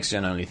actually a next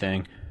gen only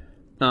thing.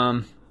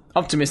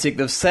 Optimistic.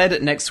 They've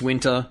said next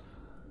winter.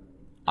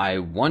 I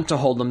want to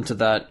hold them to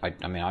that.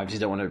 I mean, I obviously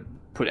don't want to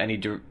put any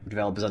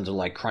developers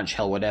under crunch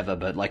hell, whatever,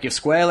 but if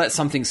Square lets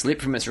something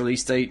slip from its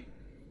release date,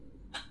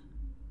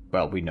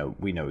 well, we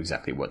know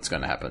exactly what's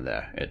going to happen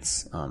there.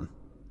 It's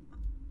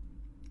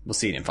we'll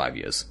see it in 5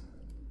 years.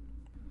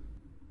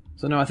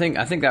 So no, I think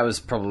that was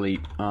probably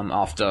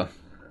after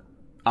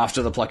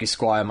the Plucky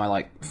Squire,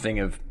 my thing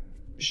of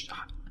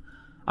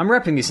I'm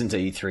wrapping this into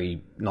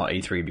E3, not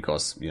E3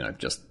 because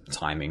just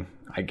timing.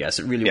 I guess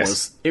it really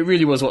was. It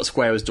really was what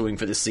Square was doing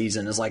for this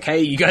season. It's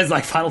hey, you guys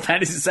like Final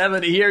Fantasy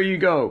VII? Here you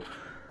go.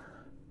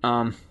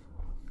 I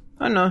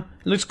don't know.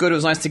 It looks good. It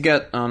was nice to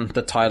get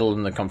the title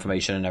and the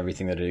confirmation and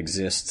everything that it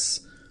exists.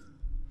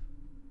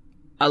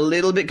 A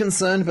little bit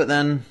concerned, but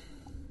then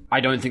I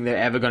don't think they're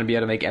ever going to be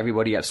able to make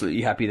everybody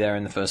absolutely happy there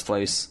in the first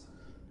place.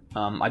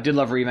 I did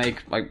love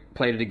Remake. I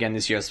played it again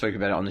this year. I spoke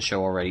about it on the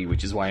show already,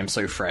 which is why I'm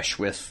so fresh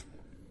with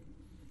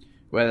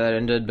where that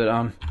ended.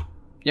 But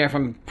if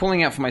I'm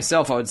pulling out for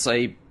myself, I would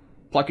say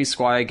Plucky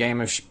Squire,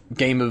 game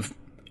of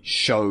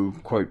show,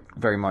 quote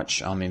very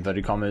much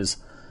inverted commas.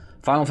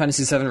 Final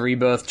Fantasy VII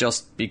Rebirth,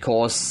 just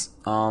because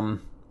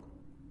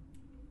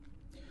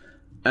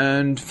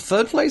And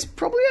third place,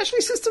 probably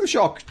actually System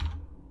Shock.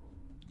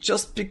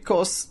 Just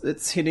because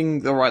it's hitting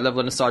the right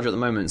level of nostalgia at the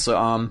moment. So,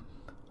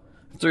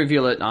 to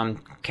reveal it,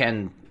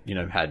 Ken,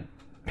 had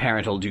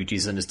parental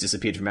duties and has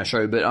disappeared from our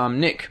show. But,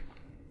 Nick,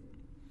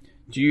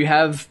 do you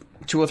have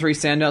 2 or 3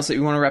 standouts that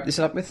you want to wrap this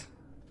up with?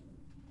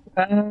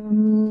 I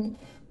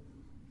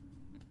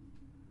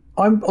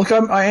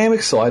am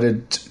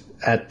excited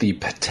at the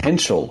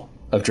potential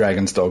of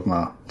Dragon's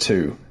Dogma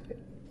 2.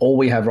 All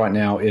we have right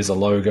now is a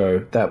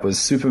logo that was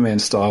Superman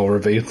style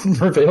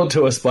revealed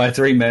to us by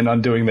 3 men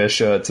undoing their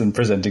shirts and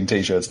presenting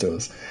t-shirts to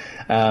us.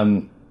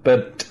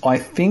 But I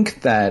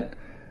think that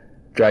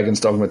Dragon's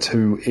Dogma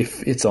 2,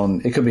 if it's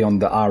on, it could be on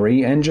the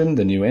RE engine,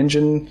 the new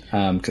engine,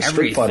 because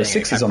Street Fighter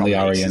 6 is on the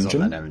RE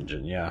engine. On that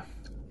engine, yeah.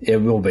 It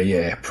will be,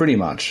 yeah, pretty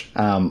much.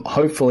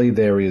 Hopefully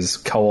there is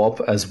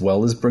co-op as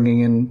well as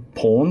bringing in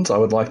pawns. I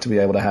would like to be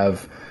able to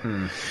have,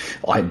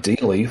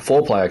 ideally,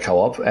 4-player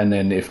co-op, and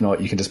then if not,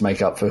 you can just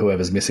make up for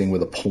whoever's missing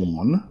with a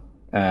pawn.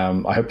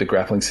 I hope the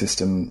grappling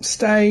system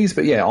stays,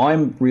 but yeah,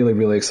 I'm really,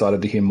 really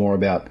excited to hear more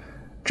about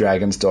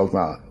Dragon's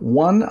Dogma.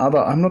 One other,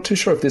 I'm not too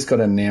sure if this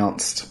got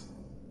announced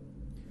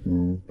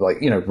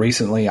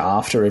recently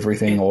after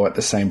everything or at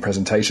the same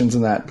presentations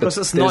and that. Because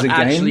it's not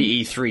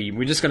actually E3.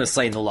 We're just going to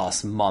say in the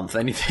last month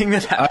anything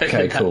that happened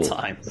at that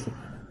time.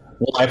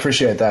 Well, I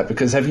appreciate that,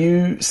 because have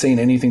you seen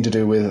anything to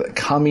do with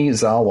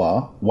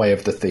Kamizawa Way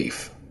of the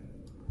Thief?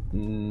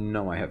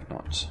 No, I have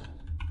not.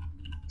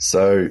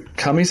 So,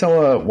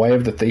 Kamizawa Way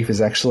of the Thief is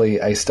actually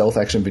a stealth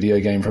action video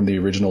game from the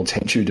original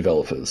Tenchu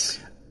developers.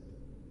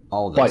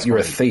 Oh, that's But you're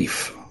a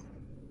thief.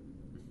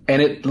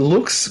 And it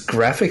looks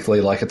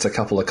graphically like it's a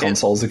couple of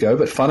consoles ago,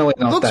 but funnily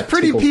enough, it looks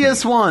pretty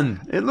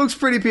PS1. It looks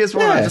pretty PS1.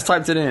 Yeah. I just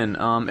typed it in.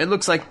 It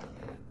looks like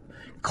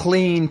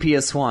clean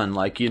PS1.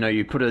 Like,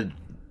 you put a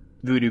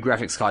Voodoo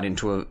graphics card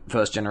into a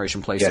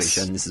first-generation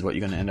PlayStation, this is what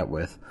you're going to end up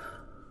with.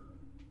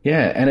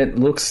 Yeah, and it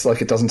looks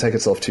like it doesn't take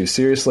itself too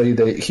seriously.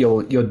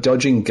 You're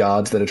dodging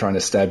guards that are trying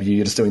to stab you.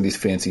 You're just doing these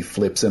fancy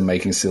flips and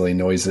making silly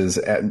noises.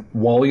 And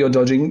while you're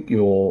dodging,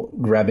 you're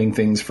grabbing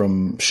things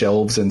from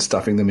shelves and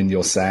stuffing them in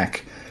your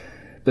sack.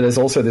 But there's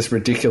also this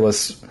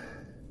ridiculous...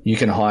 You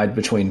can hide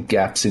between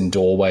gaps in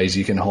doorways.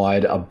 You can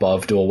hide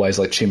above doorways,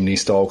 like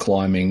chimney-style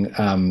climbing.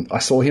 I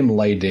saw him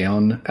lay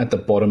down at the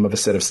bottom of a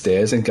set of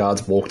stairs, and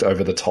guards walked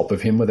over the top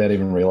of him without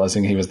even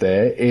realizing he was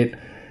there. It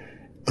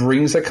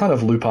brings a kind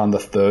of Lupin the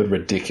Third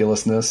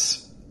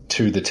ridiculousness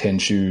to the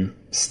Tenchu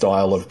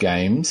style of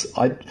games.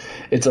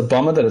 It's a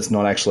bummer that it's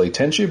not actually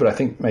Tenchu, but I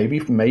think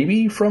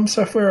maybe From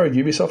Software or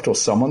Ubisoft or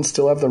someone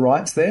still have the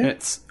rights there.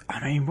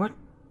 What?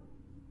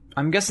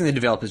 I'm guessing the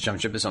developers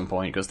jumped ship at some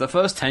point, because the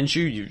first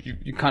Tenchu,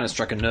 you kind of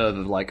struck a nerve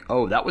of like,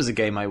 oh, that was a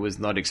game I was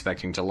not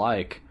expecting to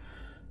like.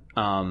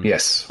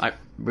 Yes. I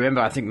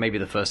remember, I think maybe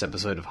the first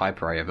episode of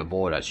Hyper I ever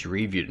bought actually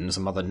reviewed it in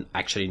some other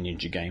actually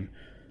ninja game.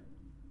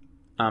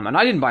 And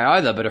I didn't buy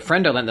either, but a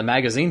friend I lent the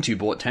magazine to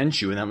bought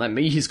Tenchu, and then lent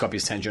me his copy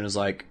of Tenchu, and was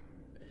like,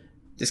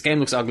 this game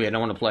looks ugly, I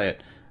don't want to play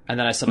it. And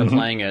then I started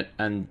playing it,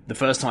 and the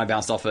first time I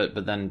bounced off it,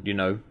 but then,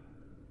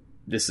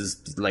 this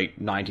is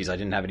late 90s, I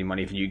didn't have any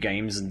money for new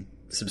games, and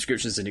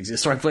subscriptions didn't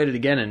exist, so I played it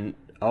again, and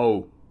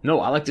oh, no,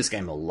 I like this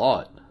game a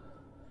lot.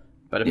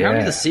 But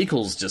apparently the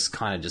sequels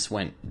just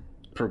went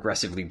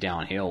progressively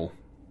downhill.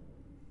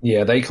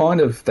 Yeah, they go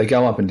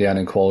up and down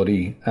in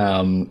quality.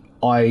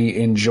 I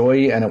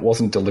enjoy, and it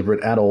wasn't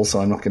deliberate at all, so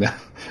I'm not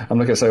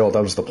gonna say, oh,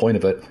 that was the point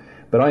of it.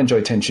 But I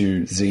enjoy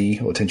Tenchu Z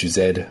or Tenchu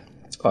Z.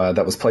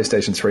 That was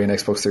PlayStation 3 and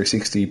Xbox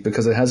 360,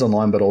 because it has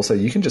online, but also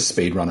you can just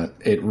speedrun it.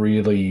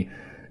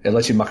 It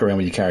lets you muck around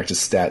with your character's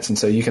stats, and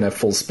so you can have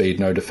full speed,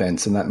 no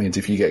defense, and that means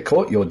if you get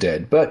caught, you're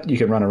dead. But you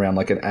can run around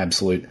like an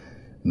absolute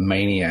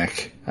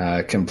maniac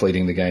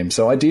completing the game.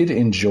 So I did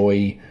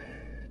enjoy,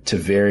 to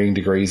varying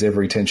degrees,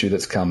 every Tenchu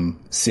that's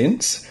come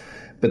since.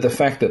 But the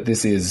fact that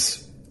this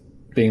is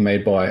being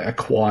made by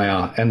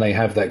Acquire, and they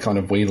have that kind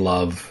of, we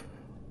love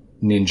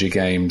ninja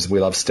games, we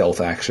love stealth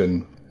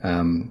action,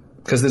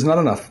 because there's not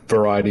enough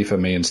variety for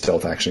me in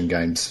stealth action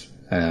games.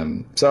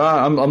 So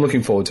I'm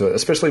looking forward to it,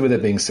 especially with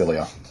it being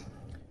sillier.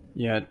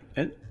 Yeah,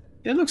 it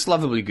looks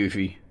lovably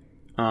goofy.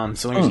 So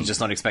long as you're just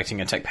not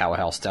expecting a tech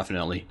powerhouse,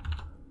 definitely.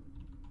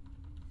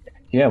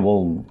 Yeah,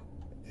 well,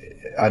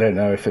 I don't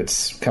know if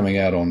it's coming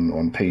out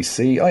on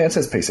PC. Oh yeah, it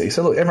says PC.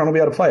 So look, everyone will be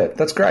able to play it.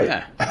 That's great.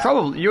 Yeah,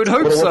 probably. You would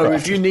hope so.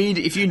 If you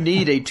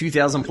need a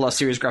 2000 plus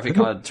series graphic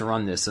card to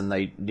run this, and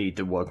they need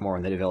to work more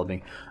on their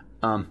developing,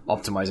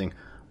 optimizing,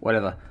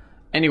 whatever.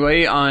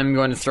 Anyway, I'm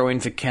going to throw in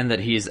for Ken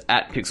that he is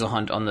at Pixel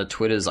Hunt on the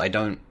Twitters. I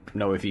don't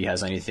know if he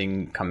has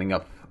anything coming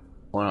up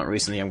or not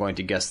recently. I'm going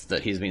to guess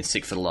that he's been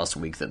sick for the last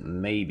week, that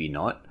maybe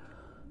not.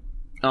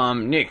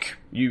 Nick,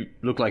 you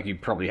look like you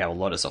probably have a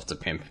lot of stuff to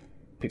pimp.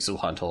 Pixel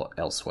Hunt or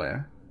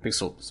elsewhere.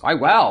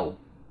 Wow!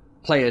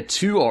 Player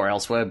 2 or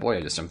elsewhere. Boy,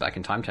 I just jumped back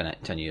in time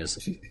 10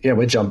 years. Yeah,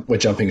 we're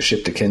jumping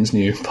ship to Ken's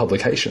new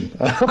publication.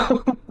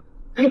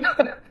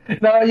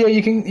 No, yeah,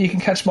 you can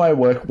catch my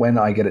work when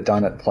I get it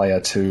done at Player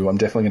 2. I'm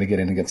definitely going to get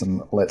in and get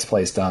some Let's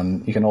Plays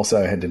done. You can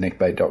also head to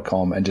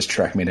nickbait.com and just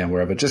track me down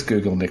wherever. Just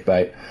Google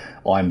Nickbait.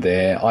 I'm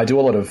there. I do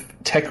a lot of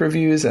tech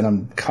reviews, and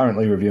I'm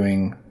currently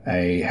reviewing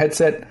a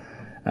headset.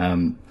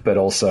 But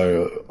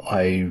also,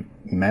 I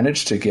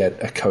managed to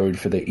get a code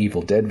for the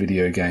Evil Dead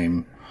video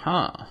game.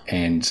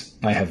 And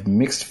I have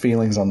mixed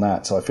feelings on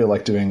that. So I feel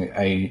like doing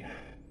a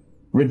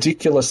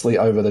ridiculously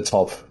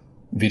over-the-top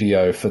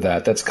video for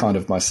that. That's kind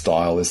of my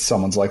style. Is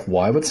someone's like,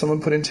 why would someone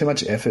put in too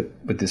much effort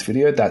with this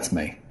video? That's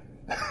me.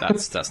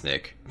 That's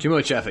Nick. Too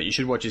much effort. You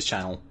should watch his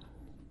channel.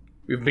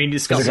 We've been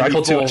discussing Is it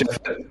before. too much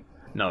effort?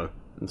 No,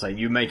 I'm saying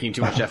you're making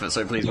too much effort.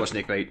 So please watch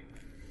Nickbait.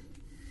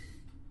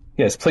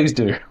 Yes, please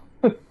do.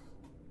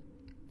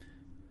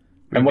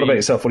 And what about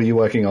yourself? What are you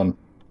working on?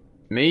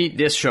 Me,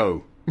 this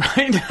show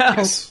right now.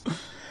 Yes.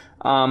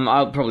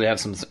 I'll probably have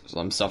some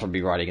stuff I'll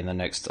be writing in the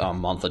next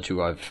month or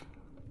two. I've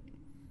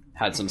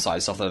had some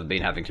side stuff that I've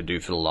been having to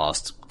do for the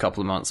last couple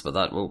of months, but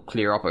that will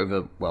clear up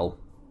over, well,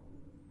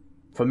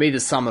 for me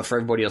this summer, for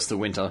everybody else the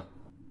winter.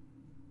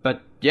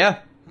 But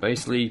yeah,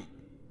 basically,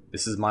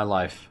 this is my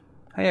life.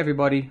 Hey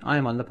everybody, I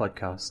am on the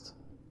podcast.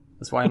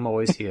 That's why I'm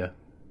always here.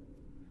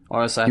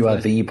 Or else You are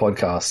the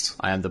podcast.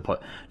 I am the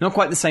not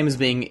quite the same as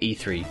being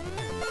E3.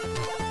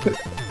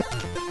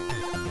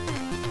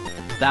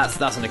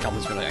 That's an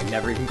accomplishment. I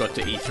never even got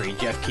to E3.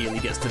 Jeff Keighley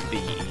gets to be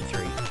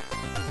E3.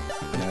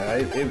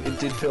 It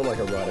did feel like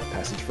a rite of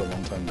passage for a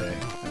long time there.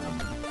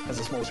 As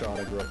a small child,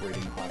 I grew up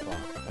reading Hyper